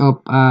inverse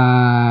of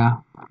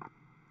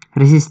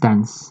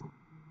resistance?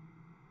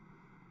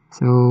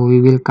 So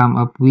we will come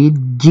up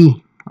with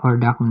G, or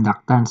the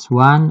conductance,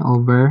 1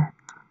 over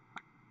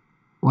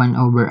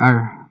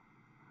R.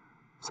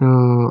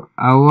 So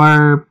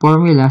our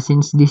formula,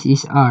 since this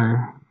is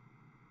R,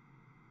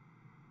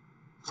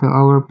 so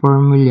our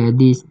formula,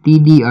 this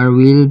TDR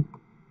will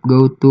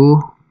go to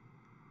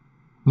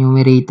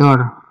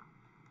numerator.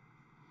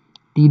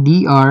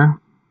 TDR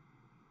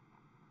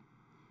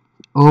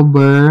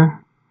over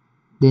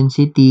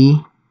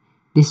density,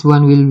 this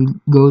one will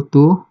go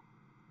to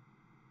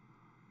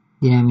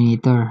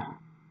denominator.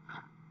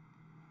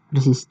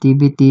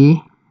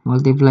 Resistivity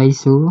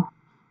multiplies to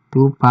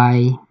 2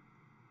 pi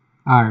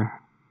r.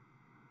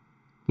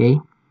 Okay.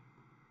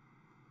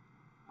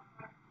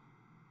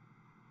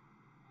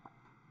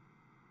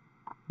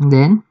 And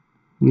then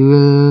we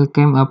will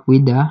come up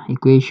with the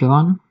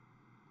equation.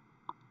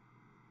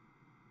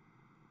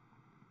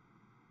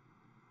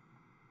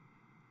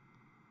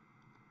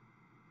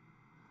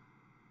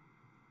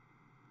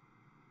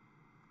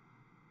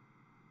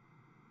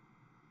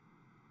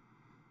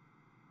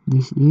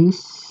 This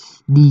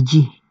is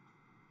dg,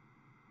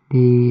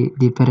 the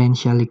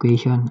differential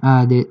equation.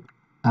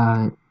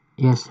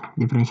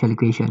 Differential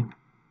equation.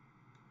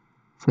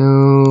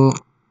 So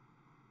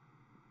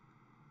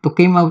to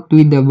come out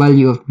with the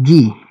value of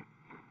g,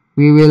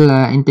 we will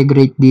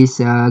integrate this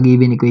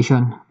given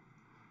equation.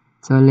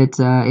 So let's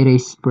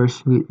erase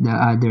first with the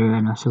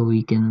other, so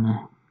we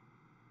can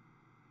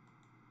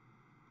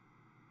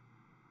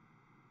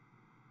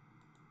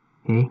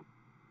okay.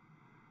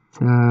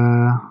 So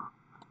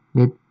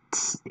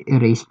let's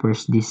erase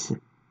first this.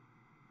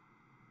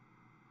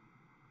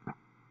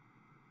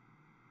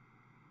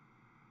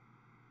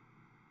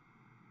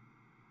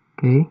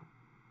 Okay.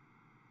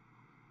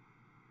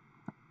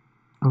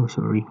 Oh,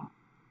 sorry.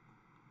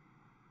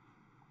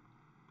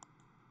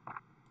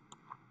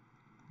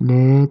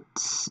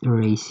 Let's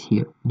erase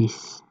here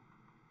this.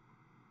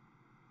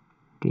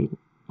 Okay.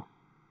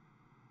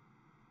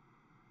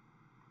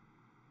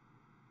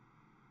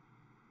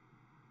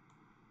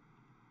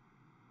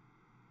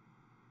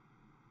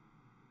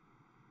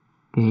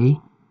 Okay.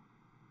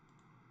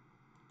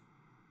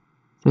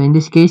 So in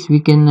this case, we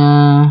can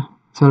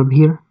solve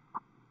here.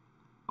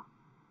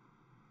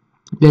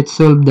 Let's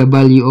solve the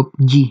value of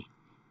G,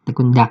 the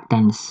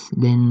conductance.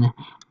 Then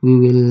we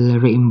will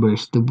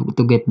reimburse to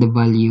get the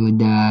value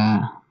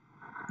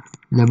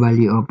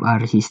of our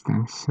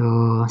resistance.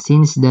 So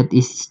since that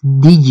is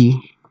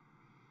dg,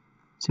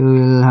 so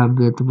we'll have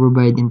to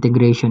provide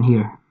integration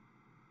here.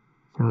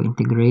 So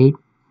integrate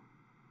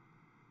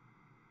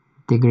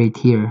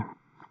here.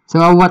 So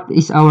what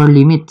is our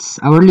limits?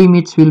 Our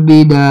limits will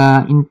be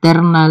the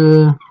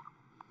internal,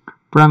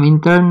 from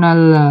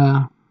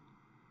internal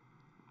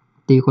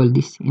what do you call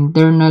this,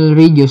 internal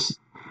radius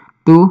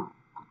to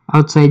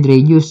outside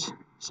radius.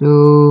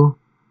 So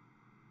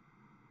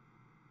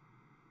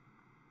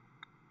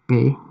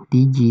okay,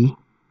 dg.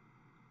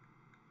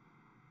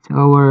 So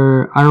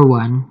our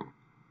R1,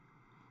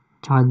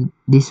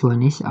 this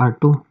one is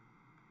R2.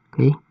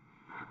 Okay.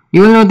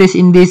 You will notice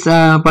in this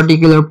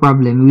particular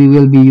problem, we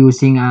will be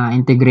using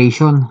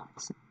integration.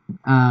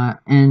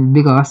 And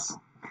because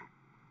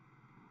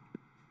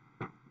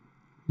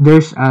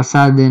there's a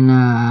sudden,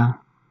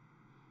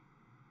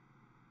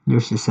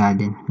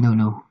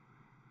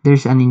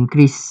 there's an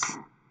increase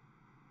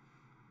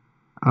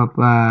of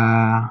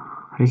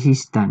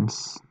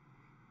resistance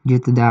due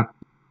to the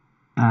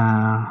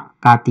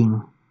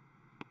cutting.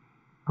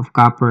 of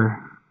copper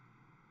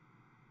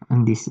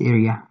in this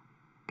area.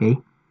 Okay,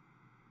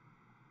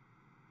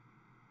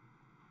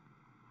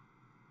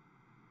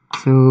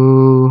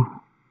 so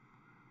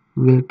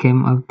we'll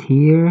come out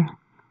here.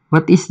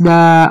 What is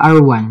the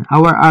R1?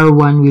 Our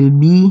R1 will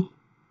be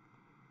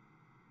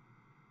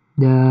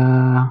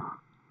the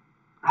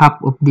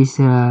half of this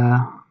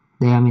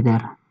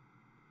diameter.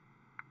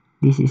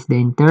 This is the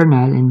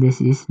internal and this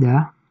is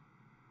the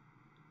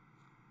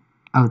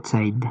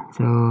outside.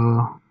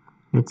 So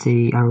let's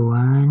say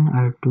R1,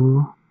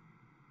 R2,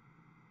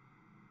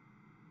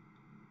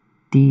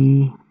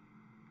 T,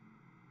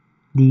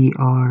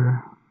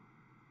 dr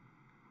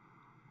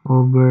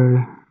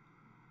over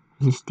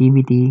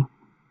resistivity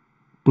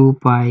 2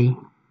 pi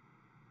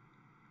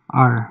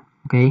r.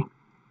 Okay,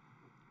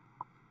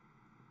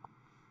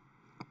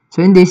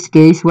 so in this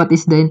case, what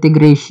is the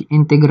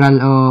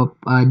integral of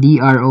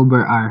dr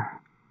over r?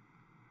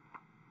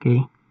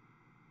 Okay,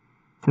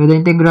 so the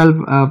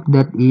integral of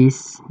that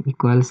is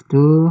equals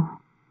to,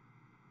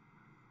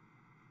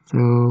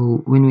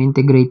 so when we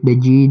integrate the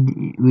g,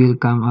 will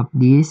come up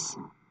this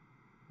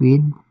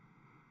with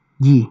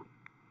g,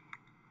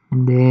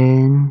 and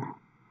then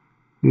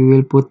we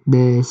will put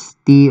this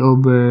t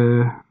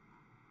over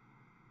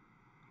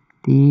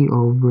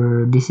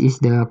this is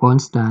the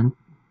constant,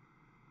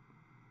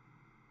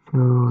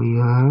 so you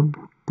have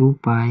 2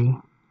 pi,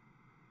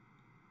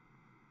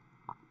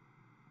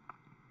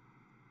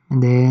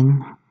 and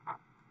then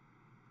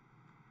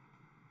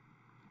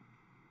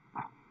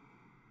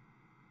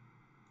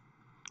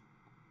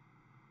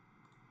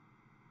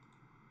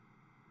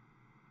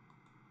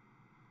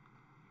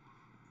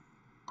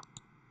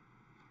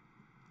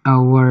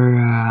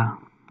our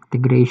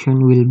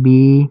integration will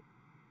be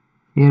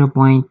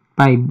 0.5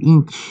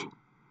 inch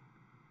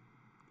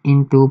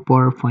into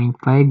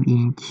 4.5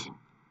 inch.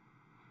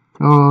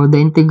 So the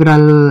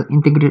integral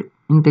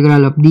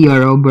of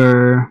dr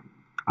over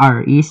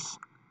r is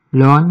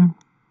ln,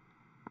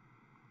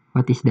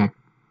 what is that?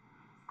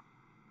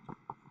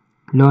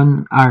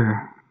 Ln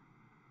r.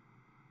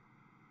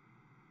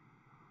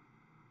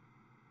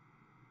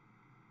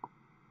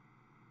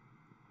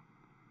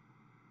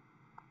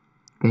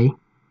 Okay,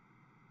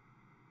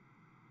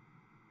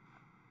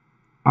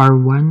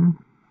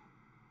 R1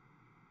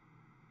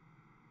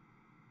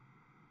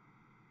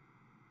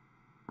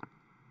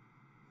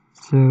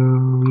 so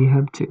we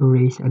have to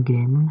erase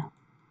again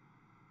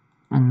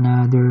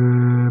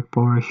another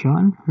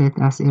portion.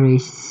 Let us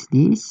erase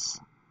this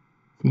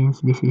since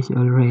this is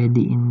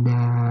already in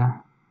the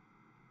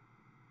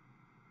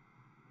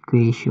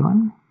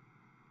equation.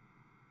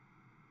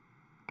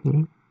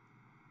 Okay,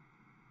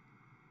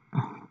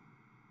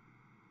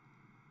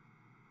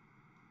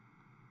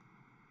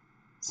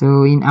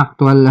 so in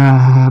actual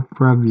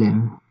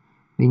problem,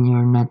 when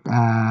you're not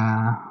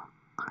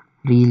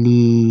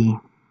really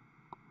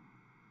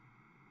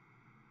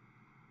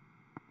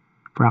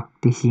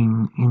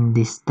practicing in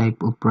this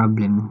type of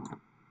problem,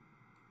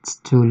 it's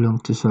too long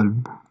to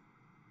solve.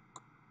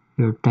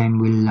 Your time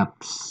will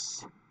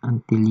lapse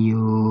until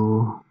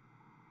you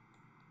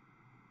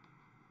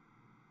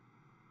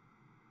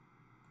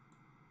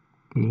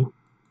okay.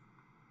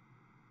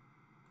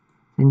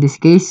 In this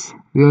case,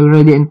 we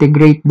already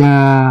integrate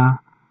the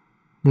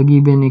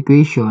given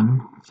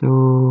equation,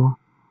 so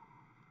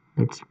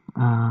let's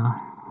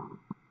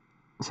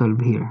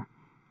solve here.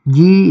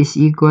 G is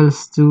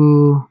equals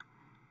to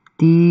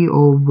T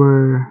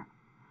over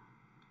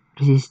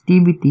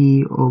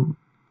resistivity of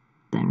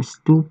times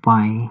 2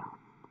 pi,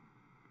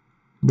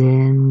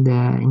 then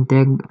the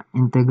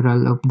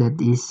integral of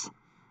that is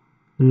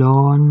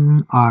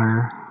ln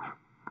r.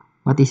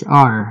 What is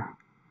r?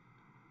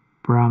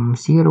 From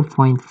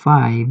 0.5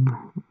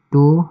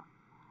 to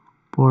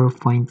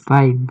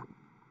 4.5.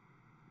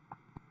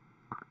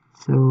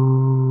 So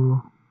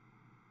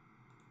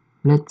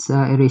let's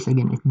erase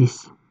again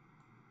this.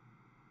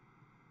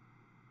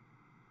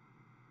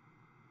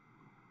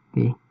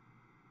 Okay,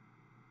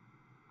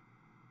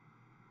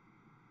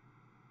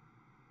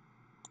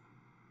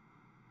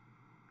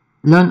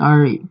 ln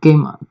r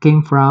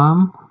came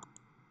from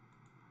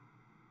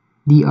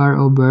dr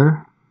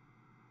over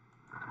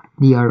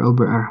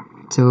r.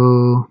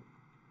 So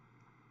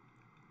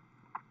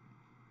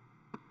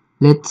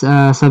let's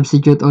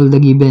substitute all the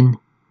given.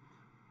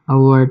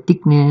 Our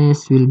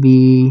thickness will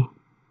be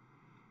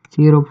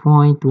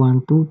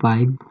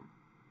 0.125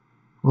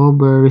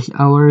 over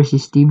our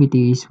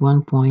resistivity is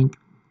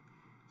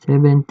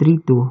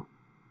 1.732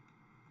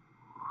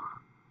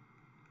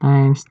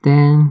 times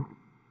 10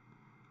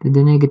 to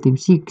the negative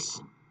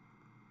 6.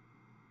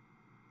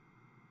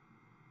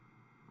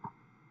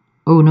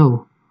 Oh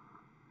no,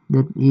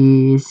 that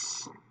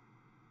is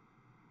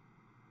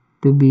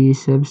to be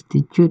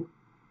substitute.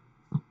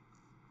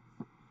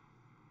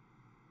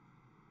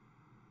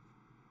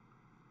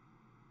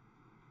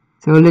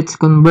 So let's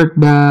convert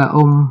the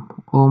ohm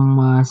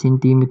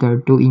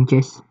centimeter to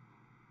inches.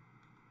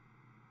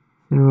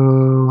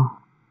 So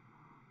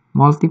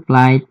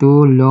multiply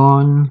to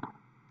ln,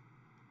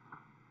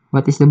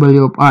 what is the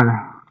value of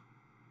r?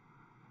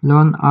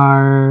 Ln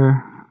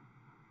r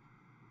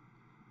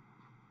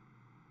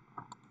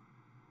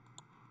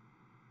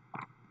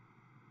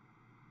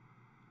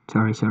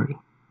sorry.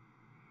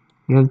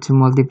 We have to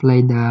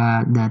multiply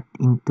that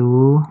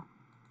into,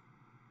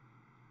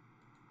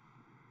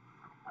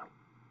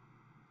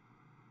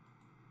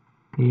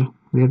 okay,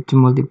 we have to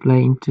multiply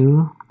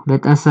into,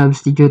 let us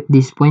substitute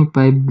this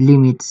 0.5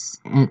 limits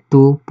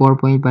to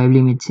 4.5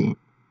 limits in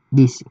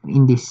this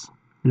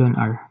ln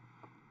r.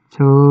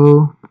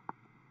 So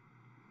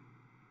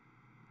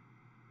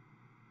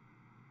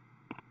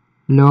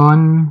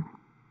ln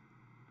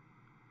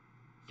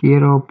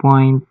 0.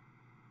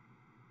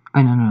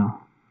 No,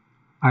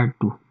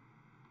 r2.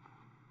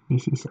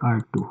 This is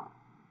r2.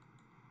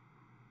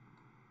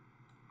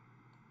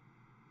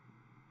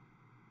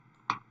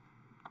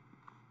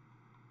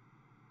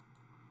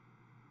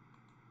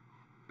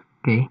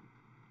 Okay,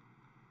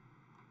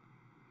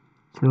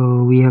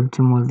 so we have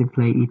to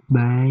multiply it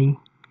by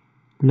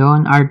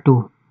ln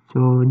r2.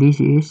 So this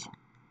is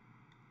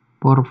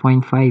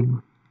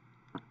 4.5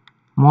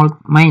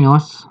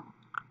 minus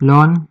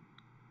ln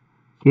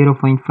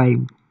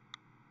 0.5.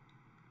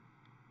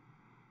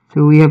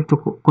 So we have to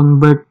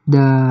convert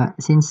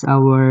since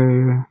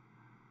our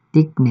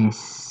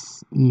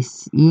thickness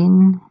is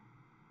in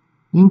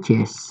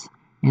inches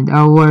and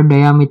our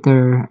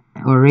diameter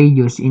or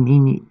radius in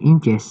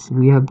inches,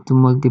 we have to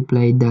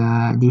multiply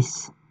the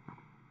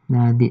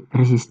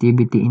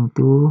resistivity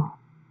into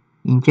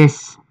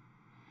inches.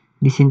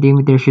 The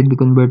centimeter should be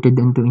converted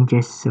into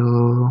inches.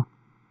 So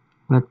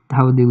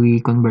how do we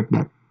convert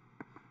that?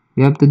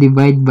 We have to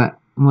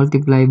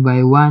multiply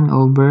by 1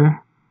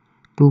 over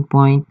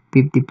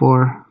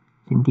 2.54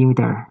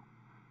 centimeter.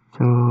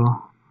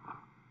 So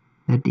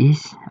that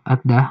is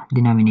at the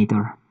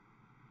denominator.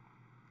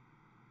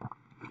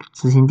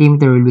 So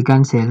centimeter will be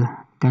cancel.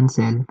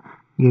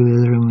 You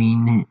will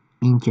remain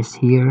inches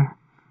here.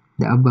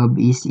 The above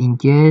is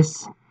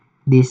inches.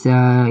 This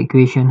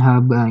equation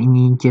have in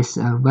inches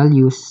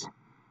values.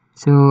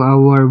 So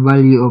our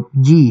value of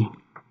G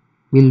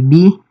will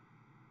be,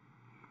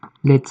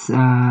 let's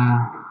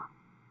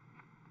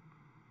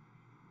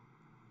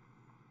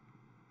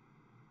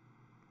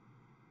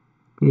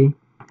okay,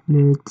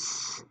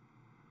 let's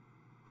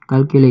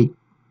calculate.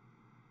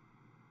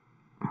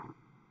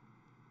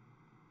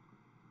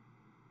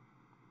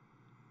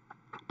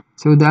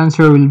 So the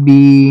answer will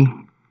be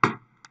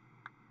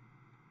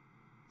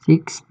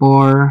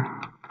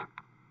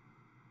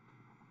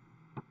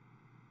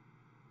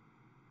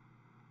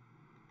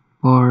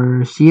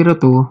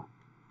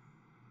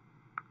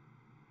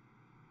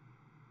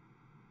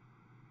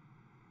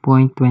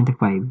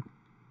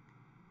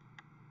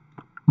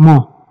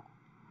mho.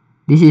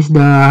 This is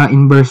the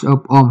inverse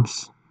of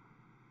ohms.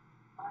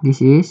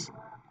 This is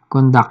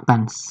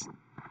conductance.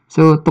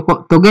 So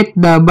to get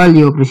the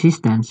value of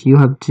resistance, you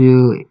have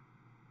to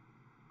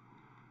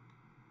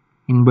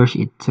inverse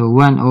it. So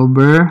 1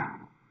 over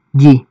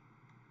G.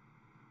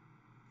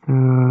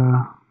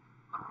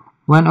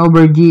 1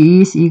 over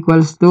G is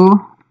equals to,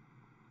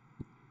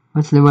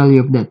 what's the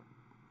value of that?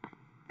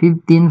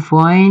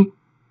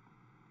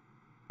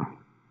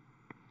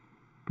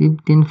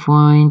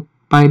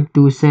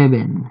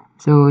 15.527.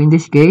 So in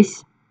this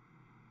case,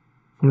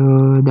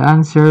 so the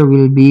answer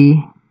will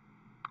be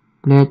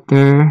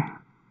letter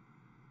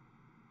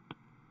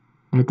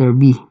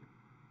B.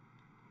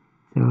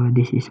 So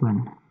this is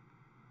one.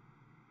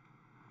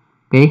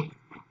 Okay,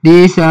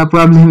 this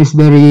problem is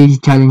very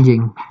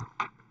challenging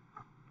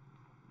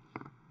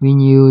when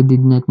you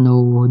did not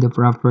know the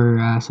proper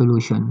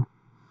solution.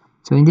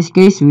 So in this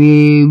case,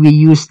 we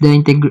use the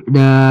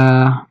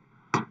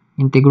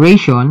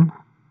integration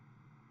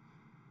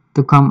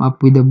to come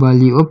up with the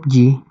value of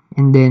G,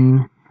 and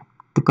then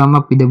to come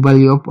up with the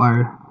value of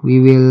R,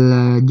 we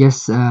will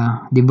just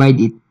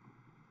divide it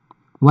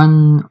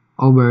 1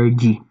 over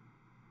G,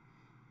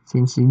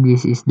 since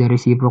this is the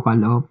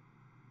reciprocal of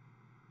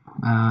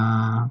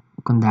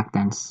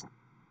conductance.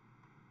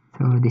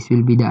 So this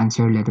will be the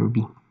answer, letter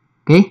B.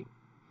 Okay,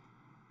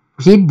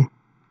 proceed.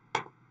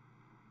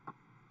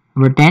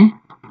 Number 10.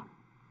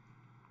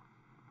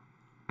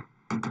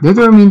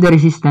 Determine the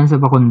resistance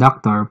of a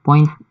conductor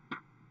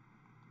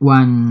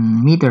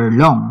 0.1 meter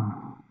long,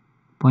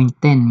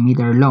 0.10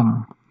 meter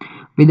long,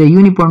 with a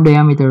uniform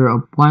diameter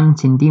of 1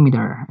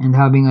 centimeter and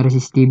having a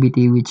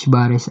resistivity which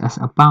varies as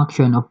a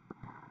function of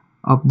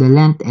the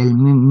length L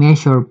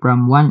measured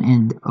from one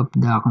end of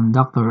the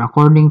conductor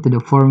according to the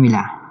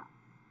formula.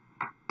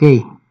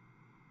 Okay,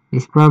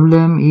 this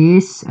problem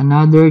is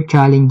another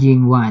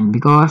challenging one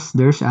because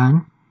there's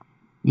an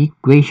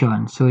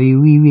equation. So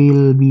we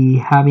will be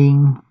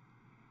having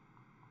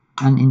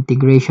an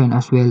integration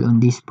as well on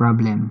this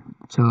problem.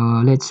 So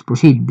let's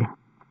proceed.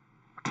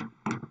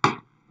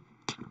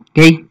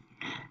 Okay,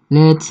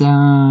 let's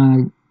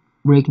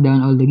break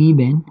down all the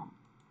given.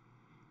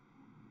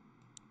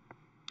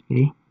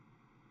 Okay,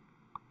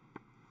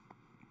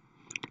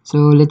 so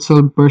let's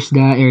solve first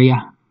the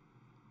area.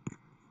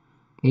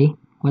 Okay,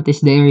 what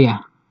is the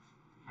area?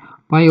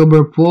 Pi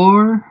over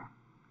 4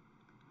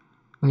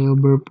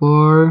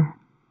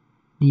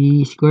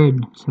 d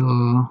squared. So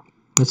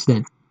what's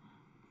that?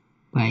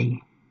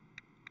 Pi.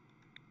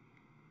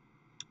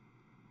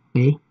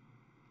 Okay,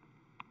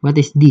 What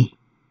is D?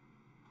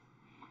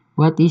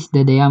 What is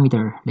the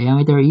diameter?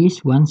 Diameter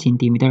is 1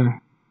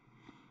 centimeter.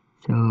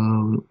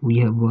 So we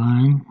have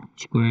 1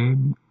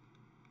 squared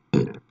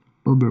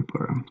over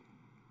 4.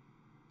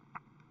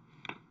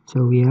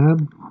 So we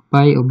have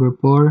pi over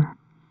 4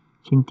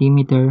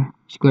 centimeter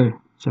square.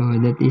 So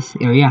that is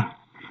area.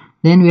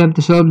 Then we have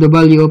to solve the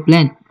value of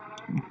length.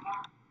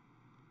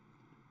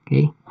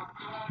 Okay.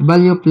 The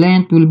value of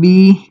length will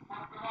be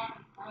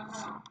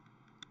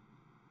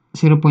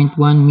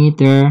 0.1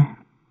 meter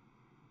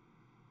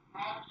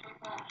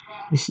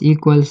is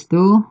equals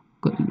to,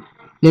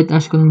 let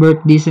us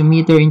convert this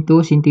meter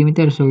into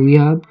centimeter. So we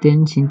have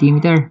 10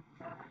 centimeter.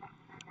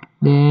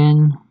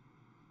 Then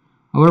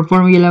our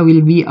formula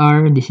will be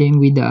R, the same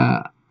with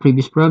the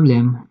previous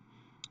problem.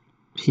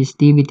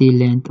 Resistivity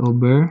length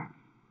over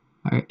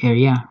our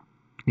area.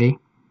 Okay.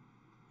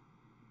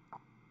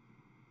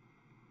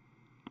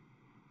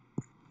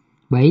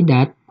 By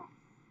that,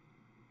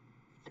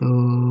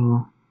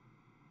 so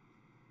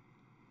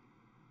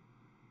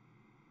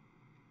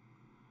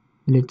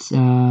let's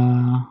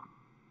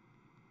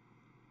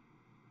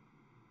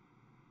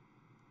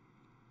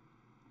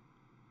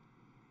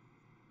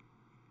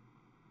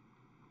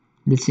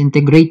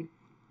integrate.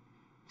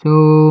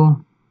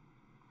 So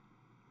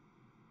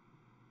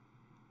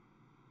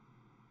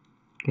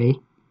okay,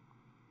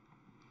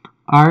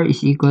 R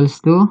is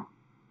equals to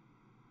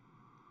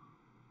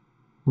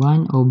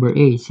 1 over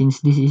A. Since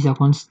this is a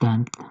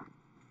constant,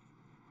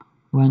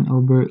 1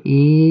 over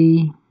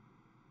A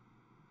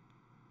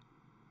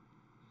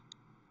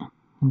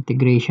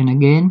integration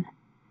again,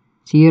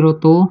 0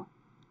 to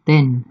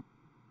 10.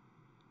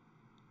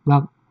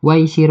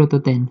 Why 0 to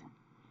 10?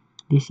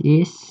 This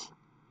is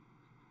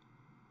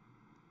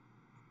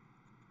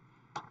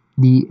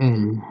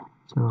DL.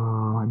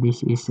 So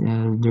this is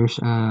there's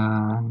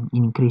an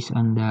increase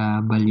on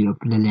the value of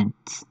the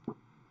length.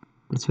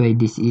 That's why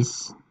this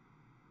is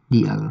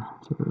DL.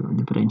 So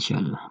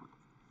differential.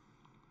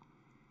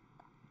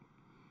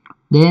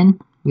 Then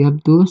we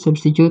have to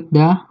substitute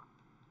the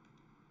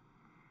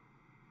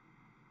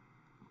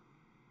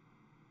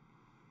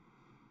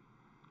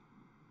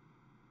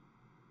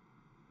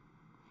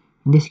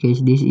in this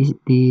case this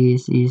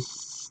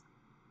is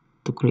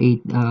to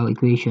create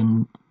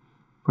equation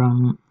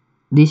from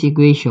this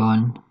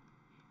equation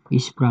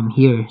is from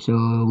here.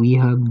 So we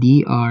have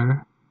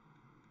dr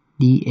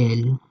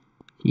dl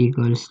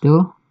equals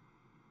to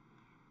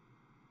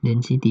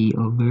density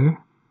over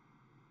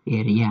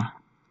area.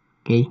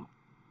 Okay,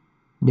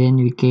 then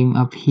we came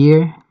up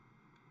here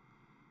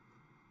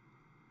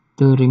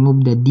to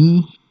remove the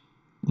d.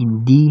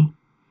 In d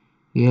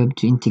we have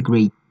to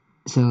integrate,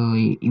 so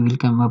you will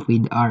come up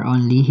with r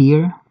only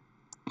here.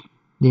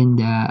 Then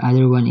the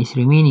other one is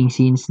remaining.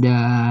 Since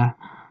the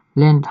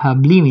length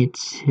have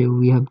limits, so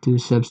we have to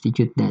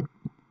substitute that.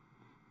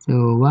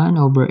 So 1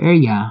 over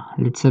area,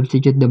 let's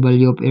substitute the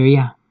value of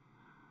area.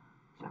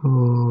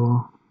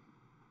 So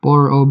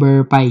 4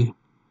 over pi.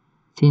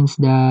 Since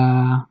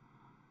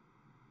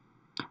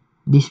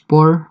this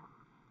 4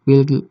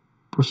 will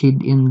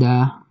proceed in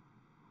the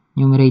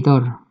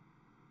numerator.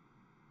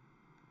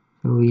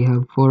 So we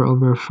have 4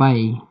 over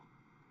 5.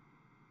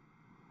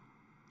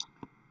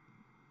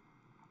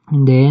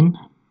 And then,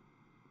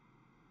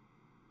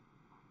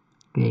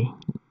 okay,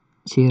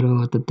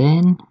 0 to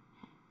 10.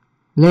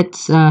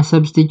 Let's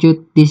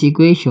substitute this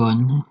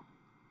equation.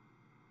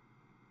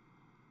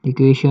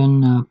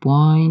 Equation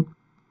point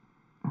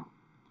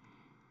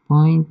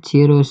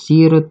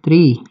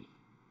 0.003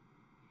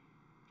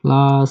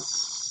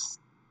 plus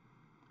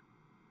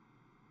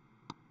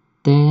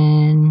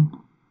 10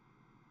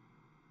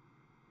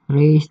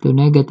 raised to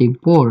negative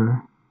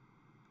 4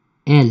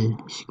 L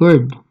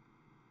squared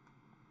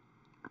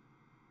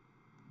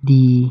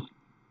dl.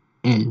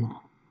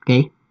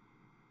 Okay,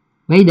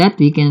 by that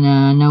we can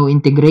now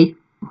integrate.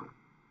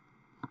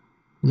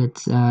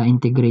 Let's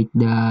integrate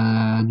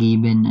the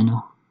given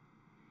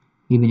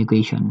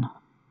equation.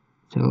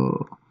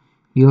 So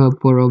you have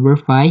 4 over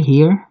 5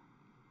 here,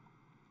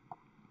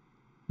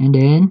 and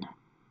then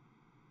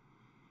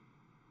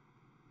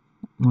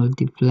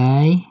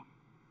multiply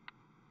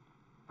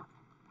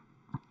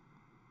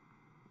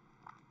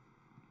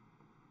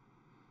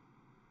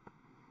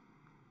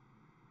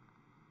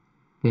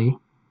okay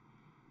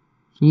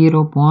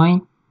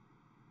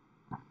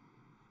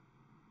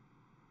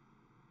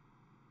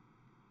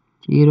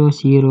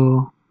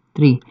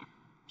 0.003.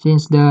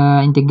 Since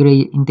the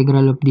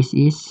integral of this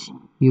is,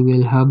 you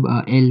will have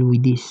L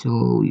with this,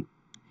 so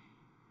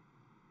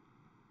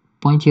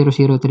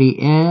 0.003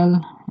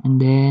 L,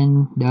 and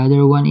then the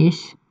other one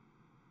is,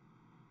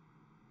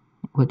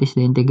 what is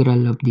the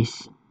integral of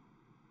this?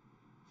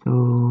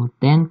 So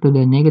 10 to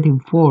the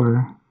negative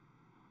 4,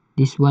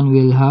 this one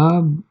will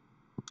have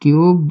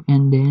cube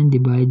and then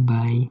divide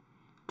by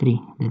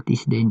 3. That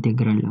is the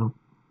integral of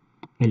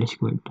L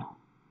squared.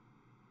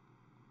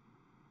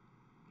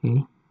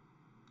 Okay,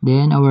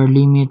 then our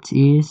limits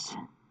is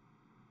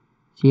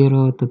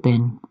 0 to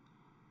 10.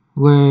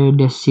 Where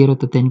does 0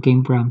 to 10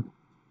 came from?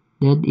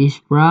 That is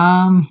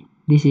from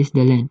this is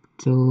the length.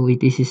 So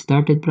it is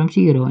started from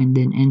 0 and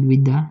then end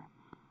with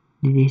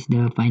this is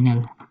the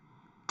final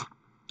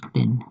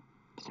 10.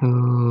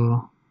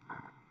 So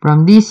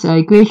from this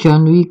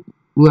equation,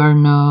 we are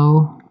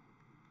now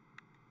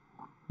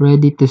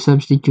ready to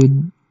substitute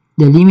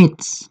the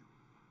limits.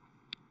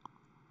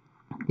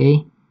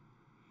 Okay,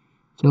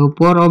 so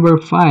 4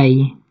 over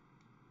 5,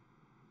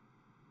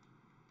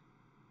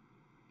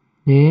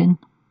 then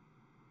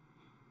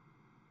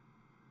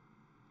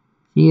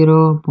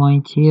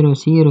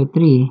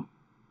 0.003,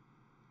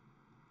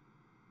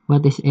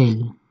 what is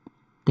L?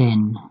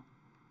 10,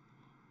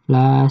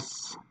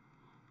 plus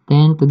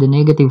 10 to the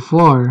negative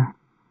 4,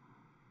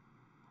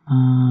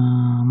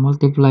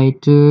 multiply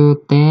to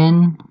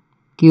 10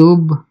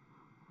 cube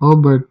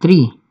over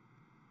 3.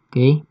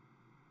 Okay,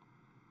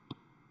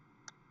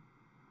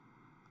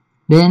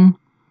 then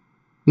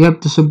we have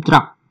to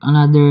subtract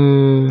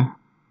another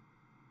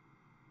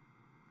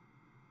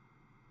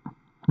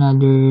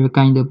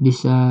kind of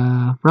this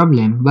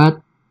problem,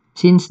 but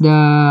since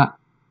the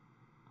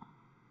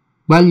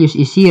values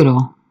is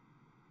 0,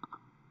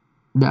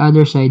 the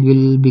other side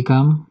will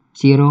become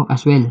 0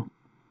 as well.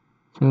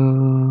 So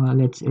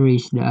let's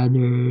erase the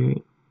other.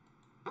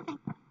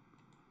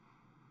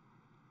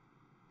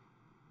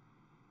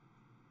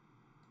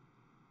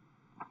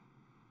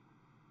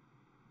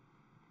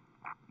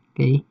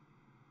 Okay,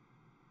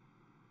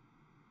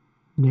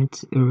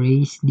 let's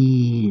erase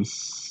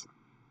this.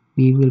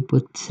 We will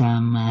put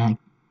some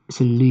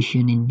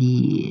solution in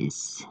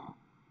this.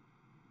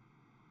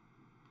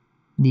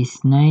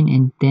 This 9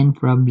 and 10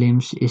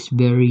 problems is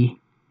very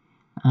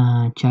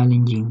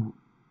challenging.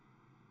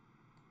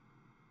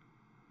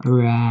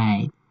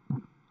 Right.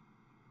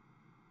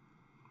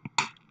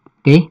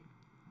 Okay,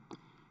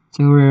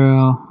 so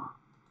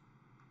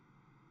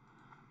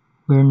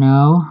we're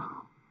now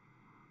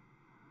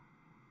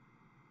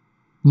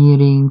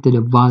nearing to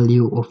the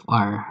value of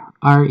R.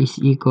 R is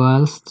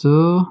equals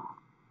to,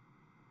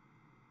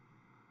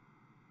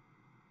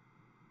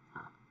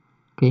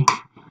 okay,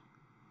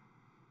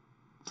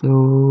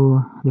 so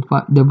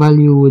the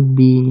value would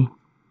be,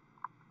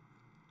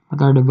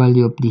 what are the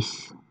value of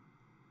this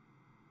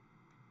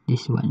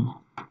one?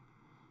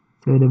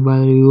 So the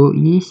value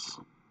is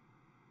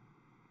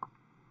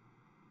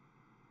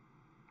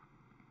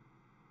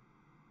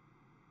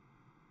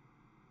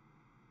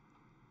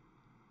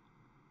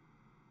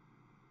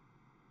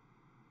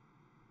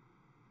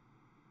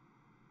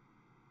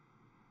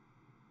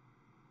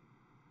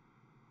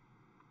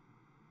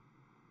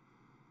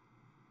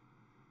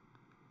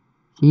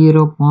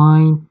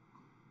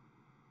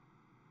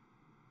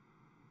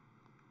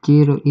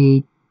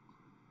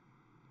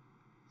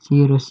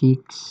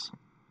 0.0806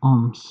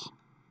 ohms.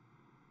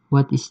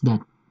 What is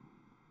that?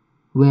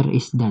 Where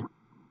is that?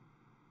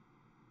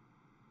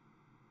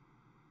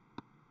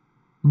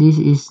 This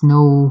is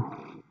not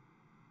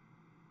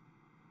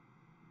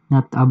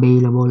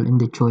available in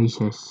the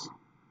choices.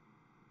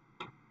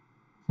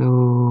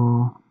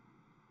 So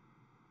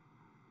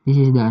this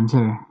is the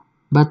answer.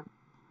 But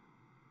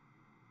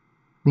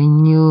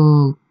when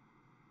you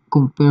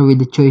compare with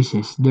the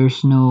choices,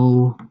 there's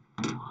no,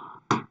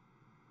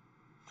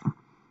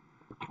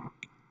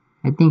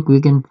 I think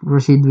we can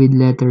proceed with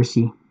letter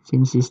C,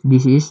 since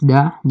this is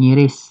the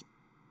nearest.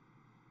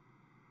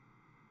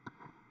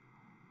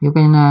 You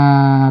can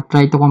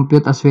try to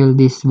compute as well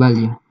this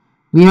value.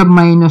 We have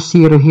minus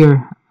 0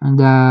 here on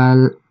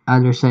the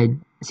other side,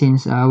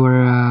 since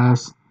our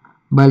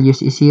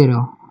values is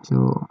 0.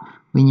 So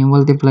when you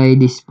multiply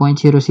this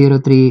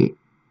 0.003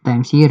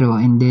 times 0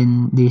 and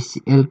then this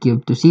L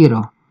cube to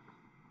 0,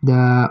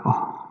 the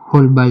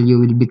whole value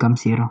will become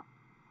 0.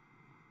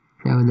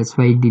 So that's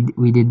why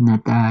we did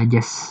not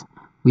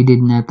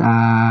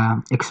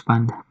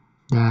expand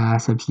the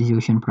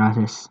substitution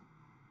process.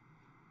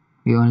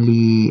 We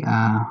only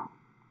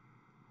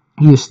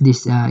use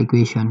this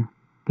equation.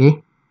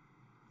 Okay,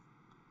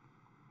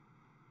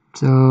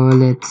 so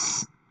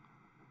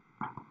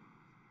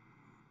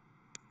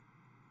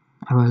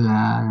I will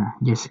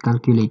just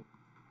calculate.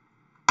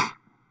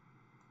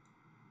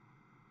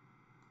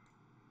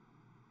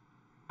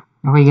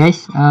 Okay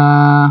guys,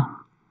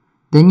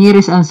 the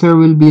nearest answer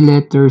will be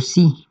letter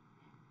C,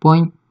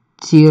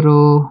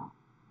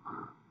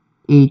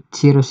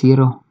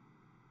 0.0800.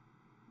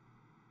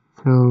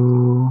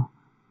 So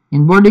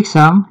in board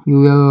exam,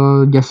 you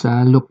will just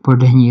look for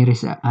the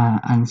nearest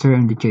answer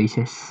and the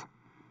choices,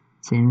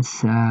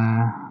 since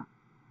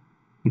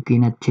you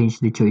cannot change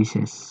the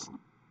choices.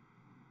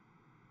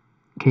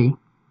 Okay.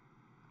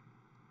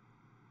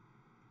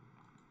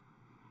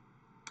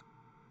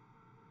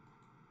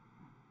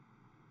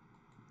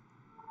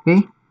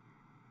 Okay.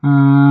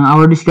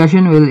 Our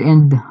discussion will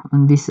end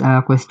on this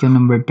question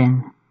number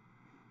 10.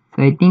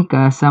 So I think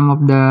some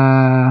of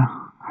the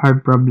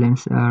hard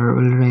problems are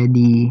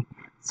already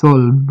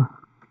solved.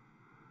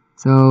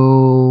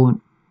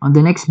 So on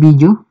the next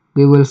video,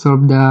 we will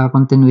solve the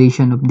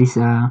continuation of this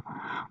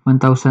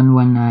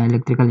 1001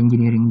 electrical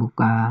engineering book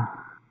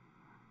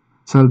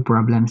solve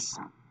problems.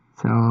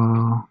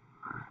 So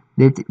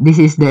this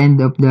is the end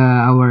of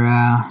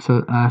our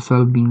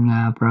solving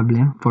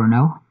problem for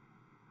now.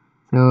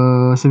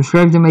 So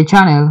subscribe to my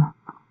channel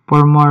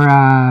for more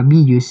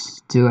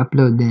videos to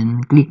upload, then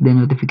click the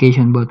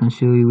notification button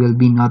so you will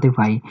be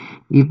notified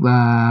if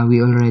we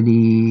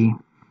already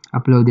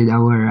uploaded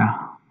our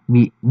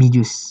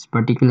videos,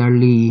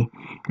 particularly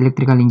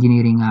electrical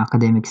engineering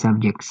academic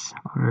subjects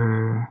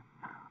or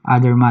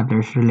other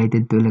matters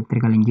related to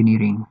electrical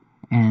engineering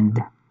and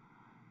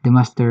the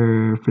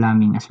master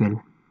plumbing as well.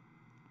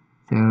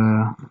 So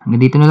hanggang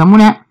dito na lang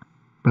muna.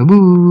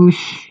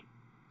 Babush!